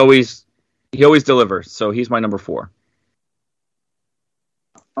 He always delivers. So he's my number 4.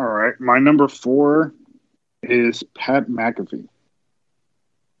 All right. My number 4 is Pat McAfee.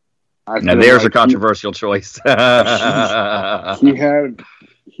 Now there's a controversial choice. He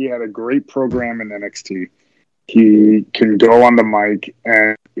had a great program in NXT. He can go on the mic,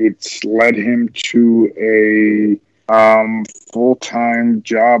 and it's led him to a full-time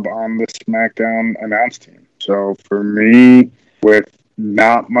job on the SmackDown announce team. So for me, with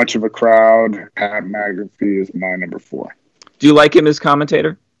not much of a crowd, Pat McAfee is my number 4. Do you like him as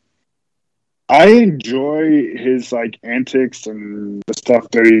commentator? I enjoy his antics and the stuff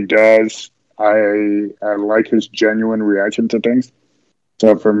that he does. I like his genuine reaction to things.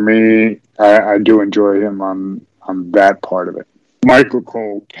 So for me, I do enjoy him on that part of it. Michael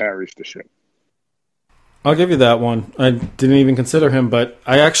Cole carries the ship. I'll give you that one. I didn't even consider him, but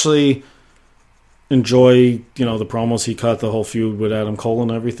I actually enjoy the promos he cut, the whole feud with Adam Cole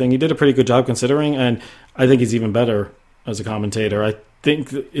and everything. He did a pretty good job considering, and I think he's even better as a commentator. think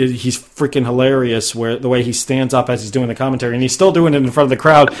he's freaking hilarious, where the way he stands up as he's doing the commentary, and he's still doing it in front of the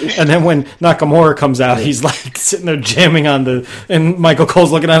crowd. And then when Nakamura comes out, he's like sitting there jamming on and Michael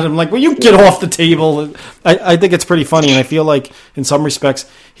Cole's looking at him like, "Will you get off the table?" I think it's pretty funny, and I feel like in some respects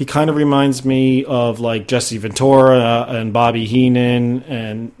he kind of reminds me of like Jesse Ventura and Bobby Heenan,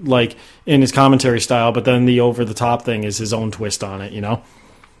 and like in his commentary style. But then the over the top thing is his own twist on it, you know.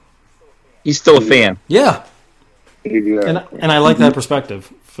 He's still a fan. Yeah. Exactly. And I like that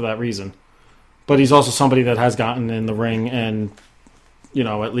perspective for that reason. But he's also somebody that has gotten in the ring and, you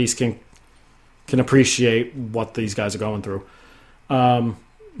know, at least can appreciate what these guys are going through.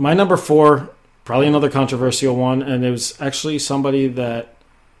 My number 4, probably another controversial one, and it was actually somebody that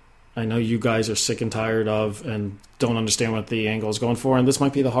I know you guys are sick and tired of and don't understand what the angle is going for, and this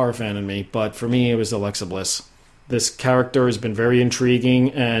might be the horror fan in me, but for me it was Alexa Bliss. This character has been very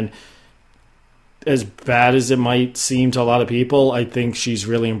intriguing, and as bad as it might seem to a lot of people, I think she's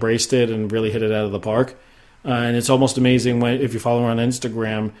really embraced it and really hit it out of the park. And it's almost amazing if you follow her on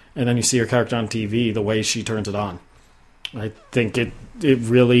Instagram and then you see her character on TV, the way she turns it on. I think it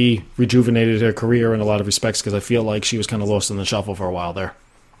really rejuvenated her career in a lot of respects, because I feel like she was kind of lost in the shuffle for a while there.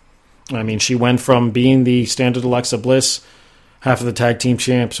 I mean, she went from being the standard Alexa Bliss, half of the tag team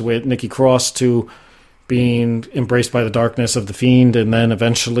champs with Nikki Cross, to being embraced by the darkness of The Fiend and then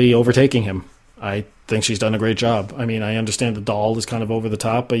eventually overtaking him. I think she's done a great job. I mean, I understand the doll is kind of over the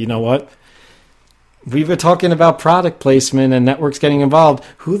top, but you know what? We were talking about product placement and networks getting involved.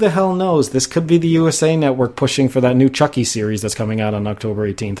 Who the hell knows? This could be the USA Network pushing for that new Chucky series that's coming out on October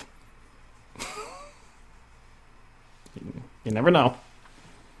 18th. You never know.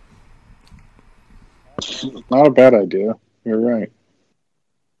 Not a bad idea. You're right.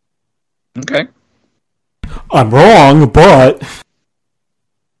 Okay. I'm wrong, but...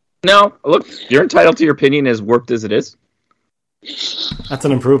 No, look, you're entitled to your opinion, as warped as it is. That's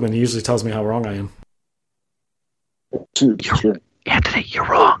an improvement. He usually tells me how wrong I am. Sure. Anthony, you're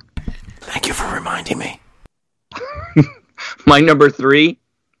wrong. Thank you for reminding me. My number 3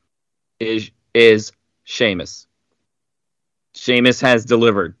 is Sheamus. Sheamus has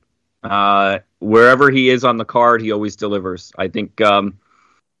delivered. Wherever he is on the card, he always delivers. I think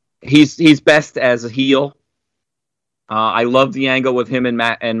he's best as a heel. I love the angle with him and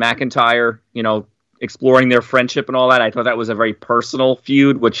McIntyre, you know, exploring their friendship and all that. I thought that was a very personal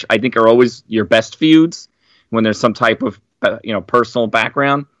feud, which I think are always your best feuds when there's some type of, personal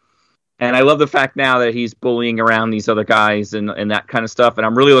background. And I love the fact now that he's bullying around these other guys and that kind of stuff. And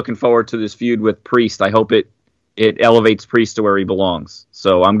I'm really looking forward to this feud with Priest. I hope it elevates Priest to where he belongs.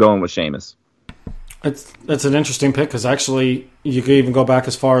 So I'm going with Sheamus. That's an interesting pick, because actually you could even go back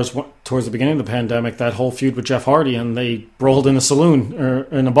as far as towards the beginning of the pandemic, that whole feud with Jeff Hardy, and they rolled in a saloon or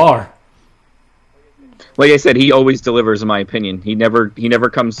in a bar. Like I said, he always delivers, in my opinion. He never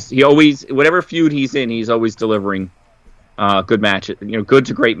comes. He always, whatever feud he's in, he's always delivering good matches. Good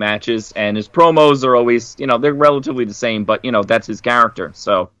to great matches, and his promos are always, they're relatively the same, but that's his character.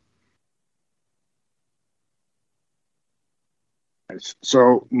 So.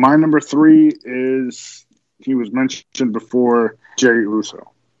 So my number 3 is, he was mentioned before, Jey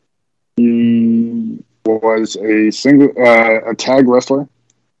Uso. He was a tag wrestler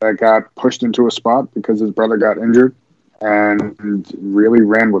that got pushed into a spot because his brother got injured, and really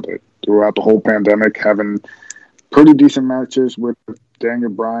ran with it throughout the whole pandemic, having pretty decent matches with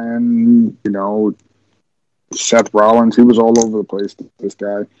Daniel Bryan, Seth Rollins. He was all over the place, this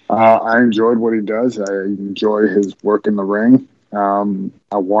guy. I enjoyed what he does. I enjoy his work in the ring.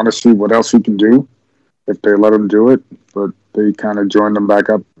 I want to see what else he can do if they let him do it, but they kind of joined them back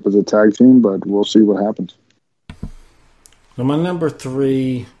up as a tag team, but we'll see what happens. So my number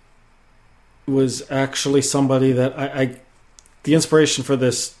 3 was actually somebody that the inspiration for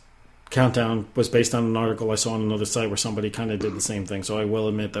this countdown was based on an article I saw on another site where somebody kind of did the same thing, so I will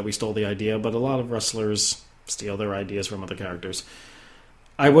admit that we stole the idea, but a lot of wrestlers steal their ideas from other characters.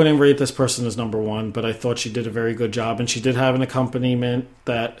 I wouldn't rate this person as number 1, but I thought she did a very good job, and she did have an accompaniment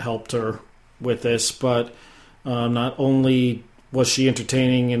that helped her with this, but not only was she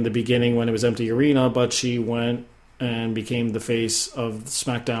entertaining in the beginning when it was empty arena, but she went and became the face of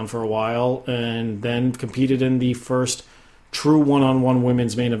SmackDown for a while, and then competed in the first true one-on-one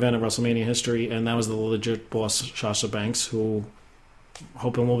women's main event of WrestleMania history, and that was the legit boss, Sasha Banks, who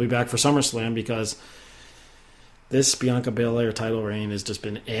hoping will be back for SummerSlam, because this Bianca Belair title reign has just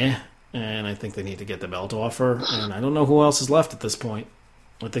been and I think they need to get the belt off her, and I don't know who else is left at this point.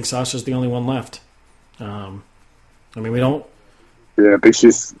 I think Sasha's the only one left. We don't... Yeah, I think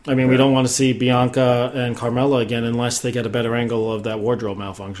she's... we don't want to see Bianca and Carmella again unless they get a better angle of that wardrobe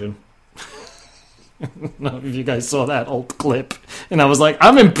malfunction. I don't know if you guys saw that old clip. And I was like,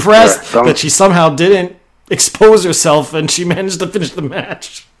 I'm impressed that she somehow didn't expose herself and she managed to finish the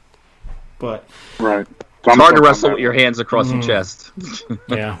match. But right. It's hard to wrestle with your hands across your chest.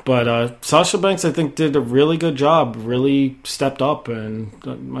 Yeah, but Sasha Banks, I think, did a really good job, really stepped up, and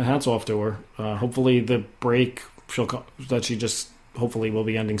my hat's off to her. Hopefully the break that she just hopefully will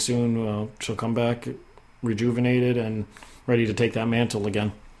be ending soon, she'll come back rejuvenated and ready to take that mantle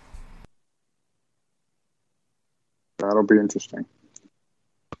again. That'll be interesting.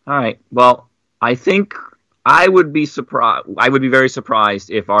 All right. Well, I think I would be surprised. I would be very surprised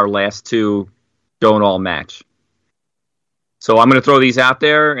if our last two don't all match. So I'm going to throw these out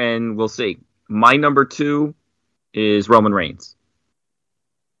there and we'll see. My number 2 is Roman Reigns.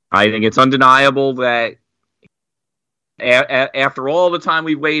 I think it's undeniable that after all the time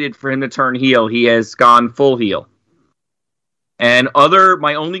we waited for him to turn heel, he has gone full heel. And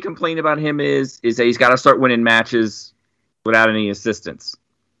my only complaint about him is that he's got to start winning matches without any assistance.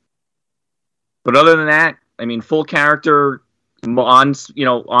 But other than that, I mean, full character on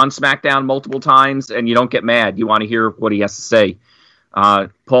SmackDown multiple times, and you don't get mad. You want to hear what he has to say. Paul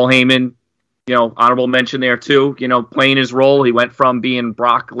Heyman, honorable mention there too. Playing his role, he went from being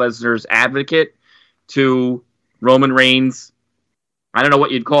Brock Lesnar's advocate to Roman Reigns. I don't know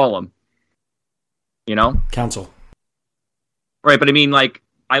what you'd call him. Counsel. Right, but I mean,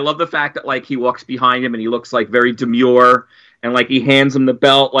 I love the fact that he walks behind him and he looks very demure, and he hands him the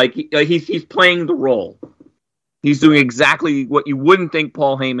belt. He's playing the role. He's doing exactly what you wouldn't think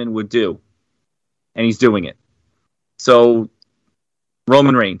Paul Heyman would do. And he's doing it. So,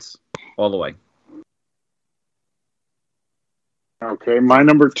 Roman Reigns, all the way. Okay, my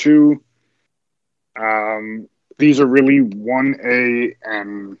number 2. These are really 1A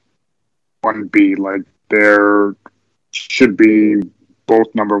and 1B. There should be both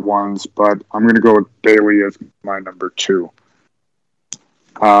number 1s, but I'm going to go with Bayley as my number 2.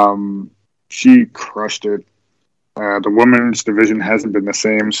 She crushed it. The women's division hasn't been the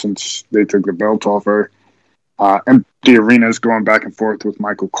same since they took the belt off her. Empty arenas going back and forth with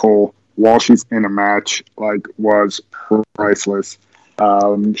Michael Cole while she's in a match was priceless.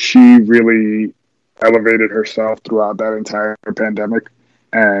 She really elevated herself throughout that entire pandemic,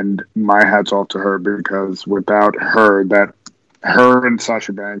 and my hat's off to her, because without her and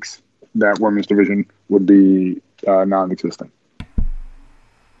Sasha Banks, that women's division would be non-existent.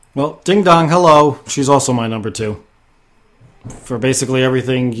 Well, ding dong, hello. She's also my number 2. For basically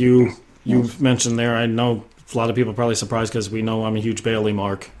everything you mentioned there, I know a lot of people are probably surprised because we know I'm a huge Bayley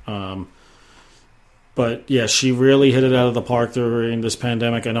mark. But yeah, she really hit it out of the park during this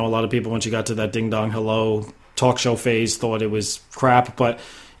pandemic. I know a lot of people, when she got to that ding dong hello talk show phase, thought it was crap. But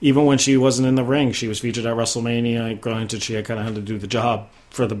even when she wasn't in the ring, she was featured at WrestleMania. Granted, she kind of had to do the job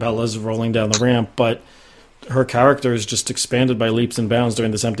for the Bellas rolling down the ramp, but her character is just expanded by leaps and bounds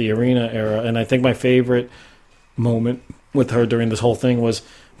during this empty arena era. And I think my favorite moment with her during this whole thing was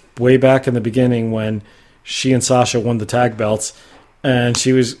way back in the beginning when she and Sasha won the tag belts, and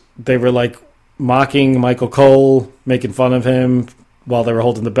they were mocking Michael Cole, making fun of him while they were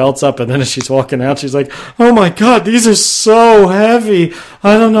holding the belts up, and then as she's walking out, she's like, "Oh my God, these are so heavy!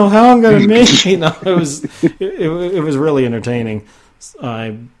 I don't know how I'm going to make it." It was really entertaining.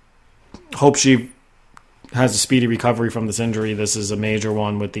 I hope she has a speedy recovery from this injury. This is a major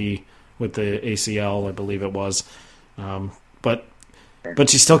one with the ACL, I believe it was. But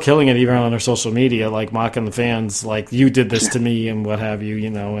she's still killing it even on her social media, mocking the fans, you did this to me and what have you,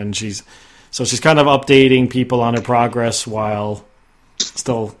 and she's kind of updating people on her progress while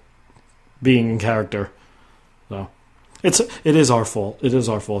still being in character. So it is our fault. It is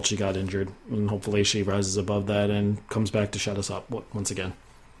our fault she got injured, and hopefully she rises above that and comes back to shut us up once again.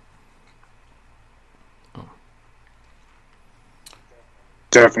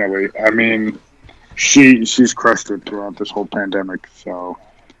 Definitely. I mean, she's crushed it throughout this whole pandemic. So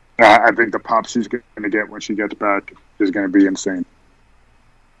I think the pop she's going to get when she gets back is going to be insane.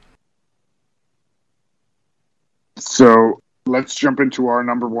 So let's jump into our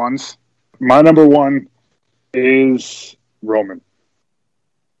number 1s. My number 1 is Roman.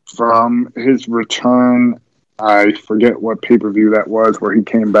 From his return, I forget what pay-per-view that was where he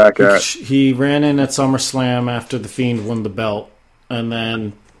came back at. He ran in at SummerSlam after The Fiend won the belt, and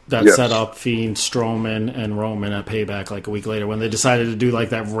then that set up Fiend, Strowman, and Roman at Payback a week later when they decided to do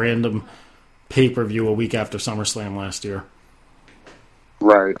that random pay-per-view a week after SummerSlam last year.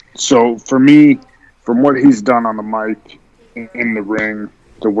 Right. So for me, from what he's done on the mic, in the ring,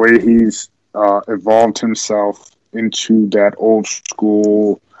 the way he's evolved himself into that old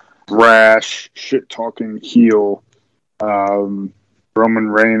school, brash, shit-talking heel, Roman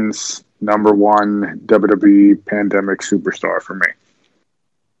Reigns number one WWE Pandemic Superstar for me.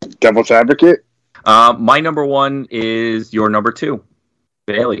 Devil's Advocate? My number one is your number two,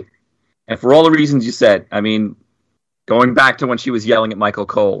 Bayley. And for all the reasons you said, I mean, going back to when she was yelling at Michael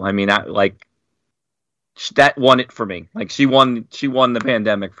Cole, I mean, that won it for me. Like, she won the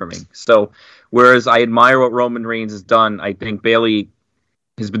pandemic for me. So, whereas I admire what Roman Reigns has done, I think Bayley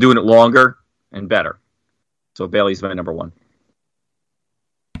has been doing it longer and better. So, Bayley's my number one.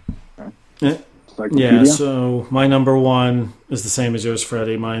 Yeah, so my number one is the same as yours,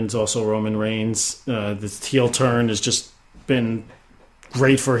 Freddy. Mine's also Roman Reigns. This heel turn has just been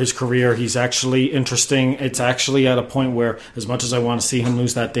great for his career. He's actually interesting. It's actually at a point where, as much as I want to see him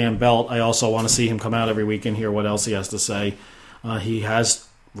lose that damn belt, I also want to see him come out every week and hear what else he has to say. He has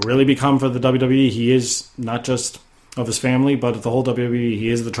really become, for the WWE, he is not just of his family, but of the whole WWE. He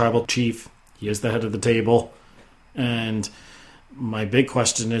is the tribal chief. He is the head of the table. And my big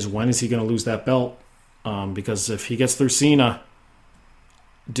question is, when is he going to lose that belt? Because if he gets through Cena,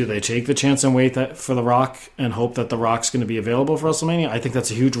 do they take the chance and wait for The Rock and hope that The Rock's going to be available for WrestleMania? I think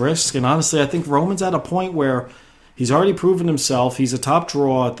that's a huge risk. And honestly, I think Roman's at a point where he's already proven himself. He's a top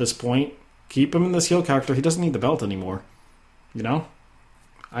draw at this point. Keep him in this heel character. He doesn't need the belt anymore. You know?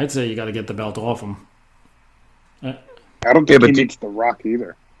 I'd say you got to get the belt off him. I don't think he needs The Rock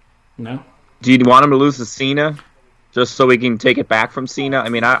either. No? Do you want him to lose to Cena? Just so we can take it back from Cena? I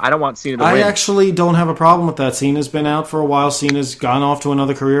mean, I don't want Cena to win. I actually don't have a problem with that. Cena's been out for a while. Cena's gone off to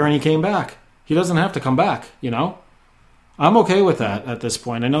another career, and he came back. He doesn't have to come back, you know? I'm okay with that at this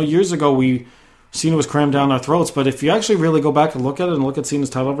point. I know years ago Cena was crammed down our throats, but if you actually really go back and look at it and look at Cena's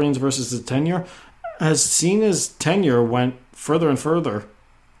title reigns versus his tenure, as Cena's tenure went further and further,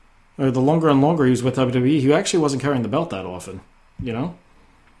 or the longer and longer he was with WWE, he actually wasn't carrying the belt that often, you know?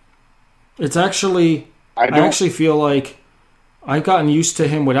 It's actually... I actually feel like I've gotten used to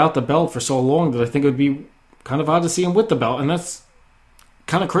him without the belt for so long that I think it would be kind of odd to see him with the belt. And that's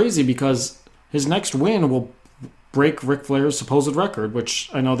kind of crazy because his next win will break Ric Flair's supposed record, which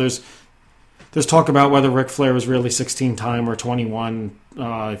I know there's talk about whether Ric Flair was really 16-time or 21,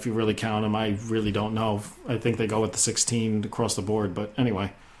 if you really count him. I really don't know. I think they go with the 16 across the board. But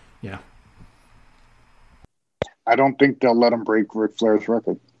anyway, yeah. I don't think they'll let him break Ric Flair's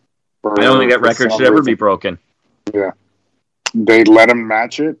record. I don't think that record should ever be broken. Yeah. They let him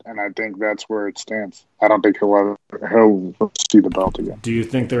match it, and I think that's where it stands. I don't think he'll see the belt again. Do you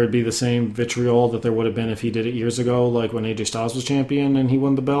think there would be the same vitriol that there would have been if he did it years ago, like when AJ Styles was champion and he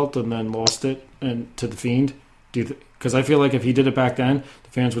won the belt and then lost it to The Fiend? Because I feel like if he did it back then, the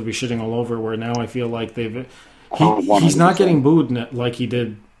fans would be shitting all over, where now I feel like he's not getting booed like he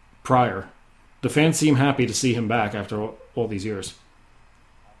did prior. The fans seem happy to see him back after all these years.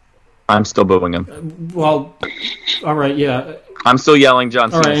 I'm still booing him. Well, all right, yeah. I'm still yelling John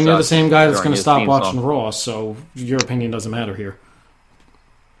Cena. All right, and you're the same guy that's going to stop watching Raw, so your opinion doesn't matter here.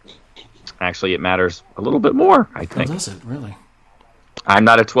 Actually, it matters a little bit more, I think. Oh, does it? Really? I'm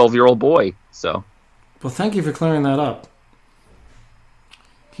not a 12-year-old boy, so... Well, thank you for clearing that up.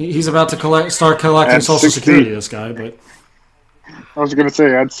 He's about to start collecting Social Security, this guy, but... I was going to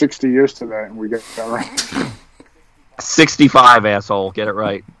say, add 60 years to that, and we get that right. 65, asshole. Get it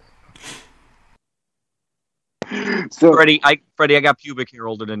right. So, Freddy, I got pubic hair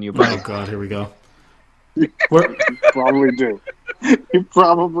older than you, buddy. Oh, God, here we go. You probably do. You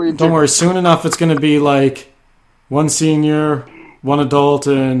probably do. Don't worry, soon enough it's going to be like one senior, one adult,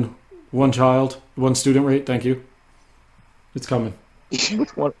 and one child. One student rate, thank you. It's coming.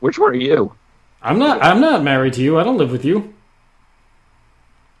 Which one are you? I'm not married to you. I don't live with you.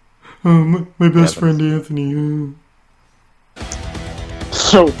 My best friend Anthony.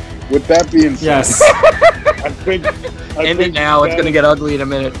 So, with that being said, yes. I think it now. It's going to get ugly in a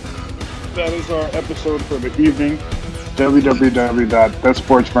minute. That is our episode for the evening.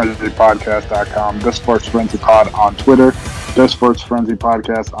 www.thesportsfrenzypodcast.com, The Sports Frenzy Pod on Twitter, The Sports Frenzy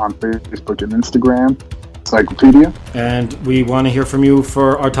Podcast on Facebook and Instagram, Encyclopedia. And we want to hear from you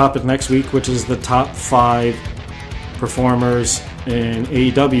for our topic next week, which is the top 5 performers in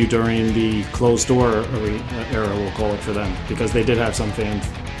AEW during the closed door era, we'll call it for them, because they did have some fans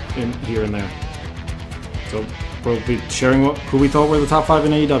in here and there. So we'll be sharing who we thought were the top 5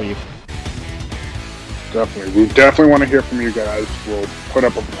 in AEW. Definitely. We definitely want to hear from you guys. We'll put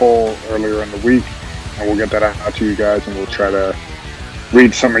up a poll earlier in the week, and we'll get that out to you guys, and we'll try to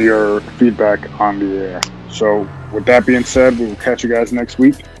read some of your feedback on the air. So with that being said, we will catch you guys next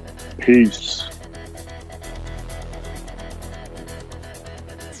week. Peace.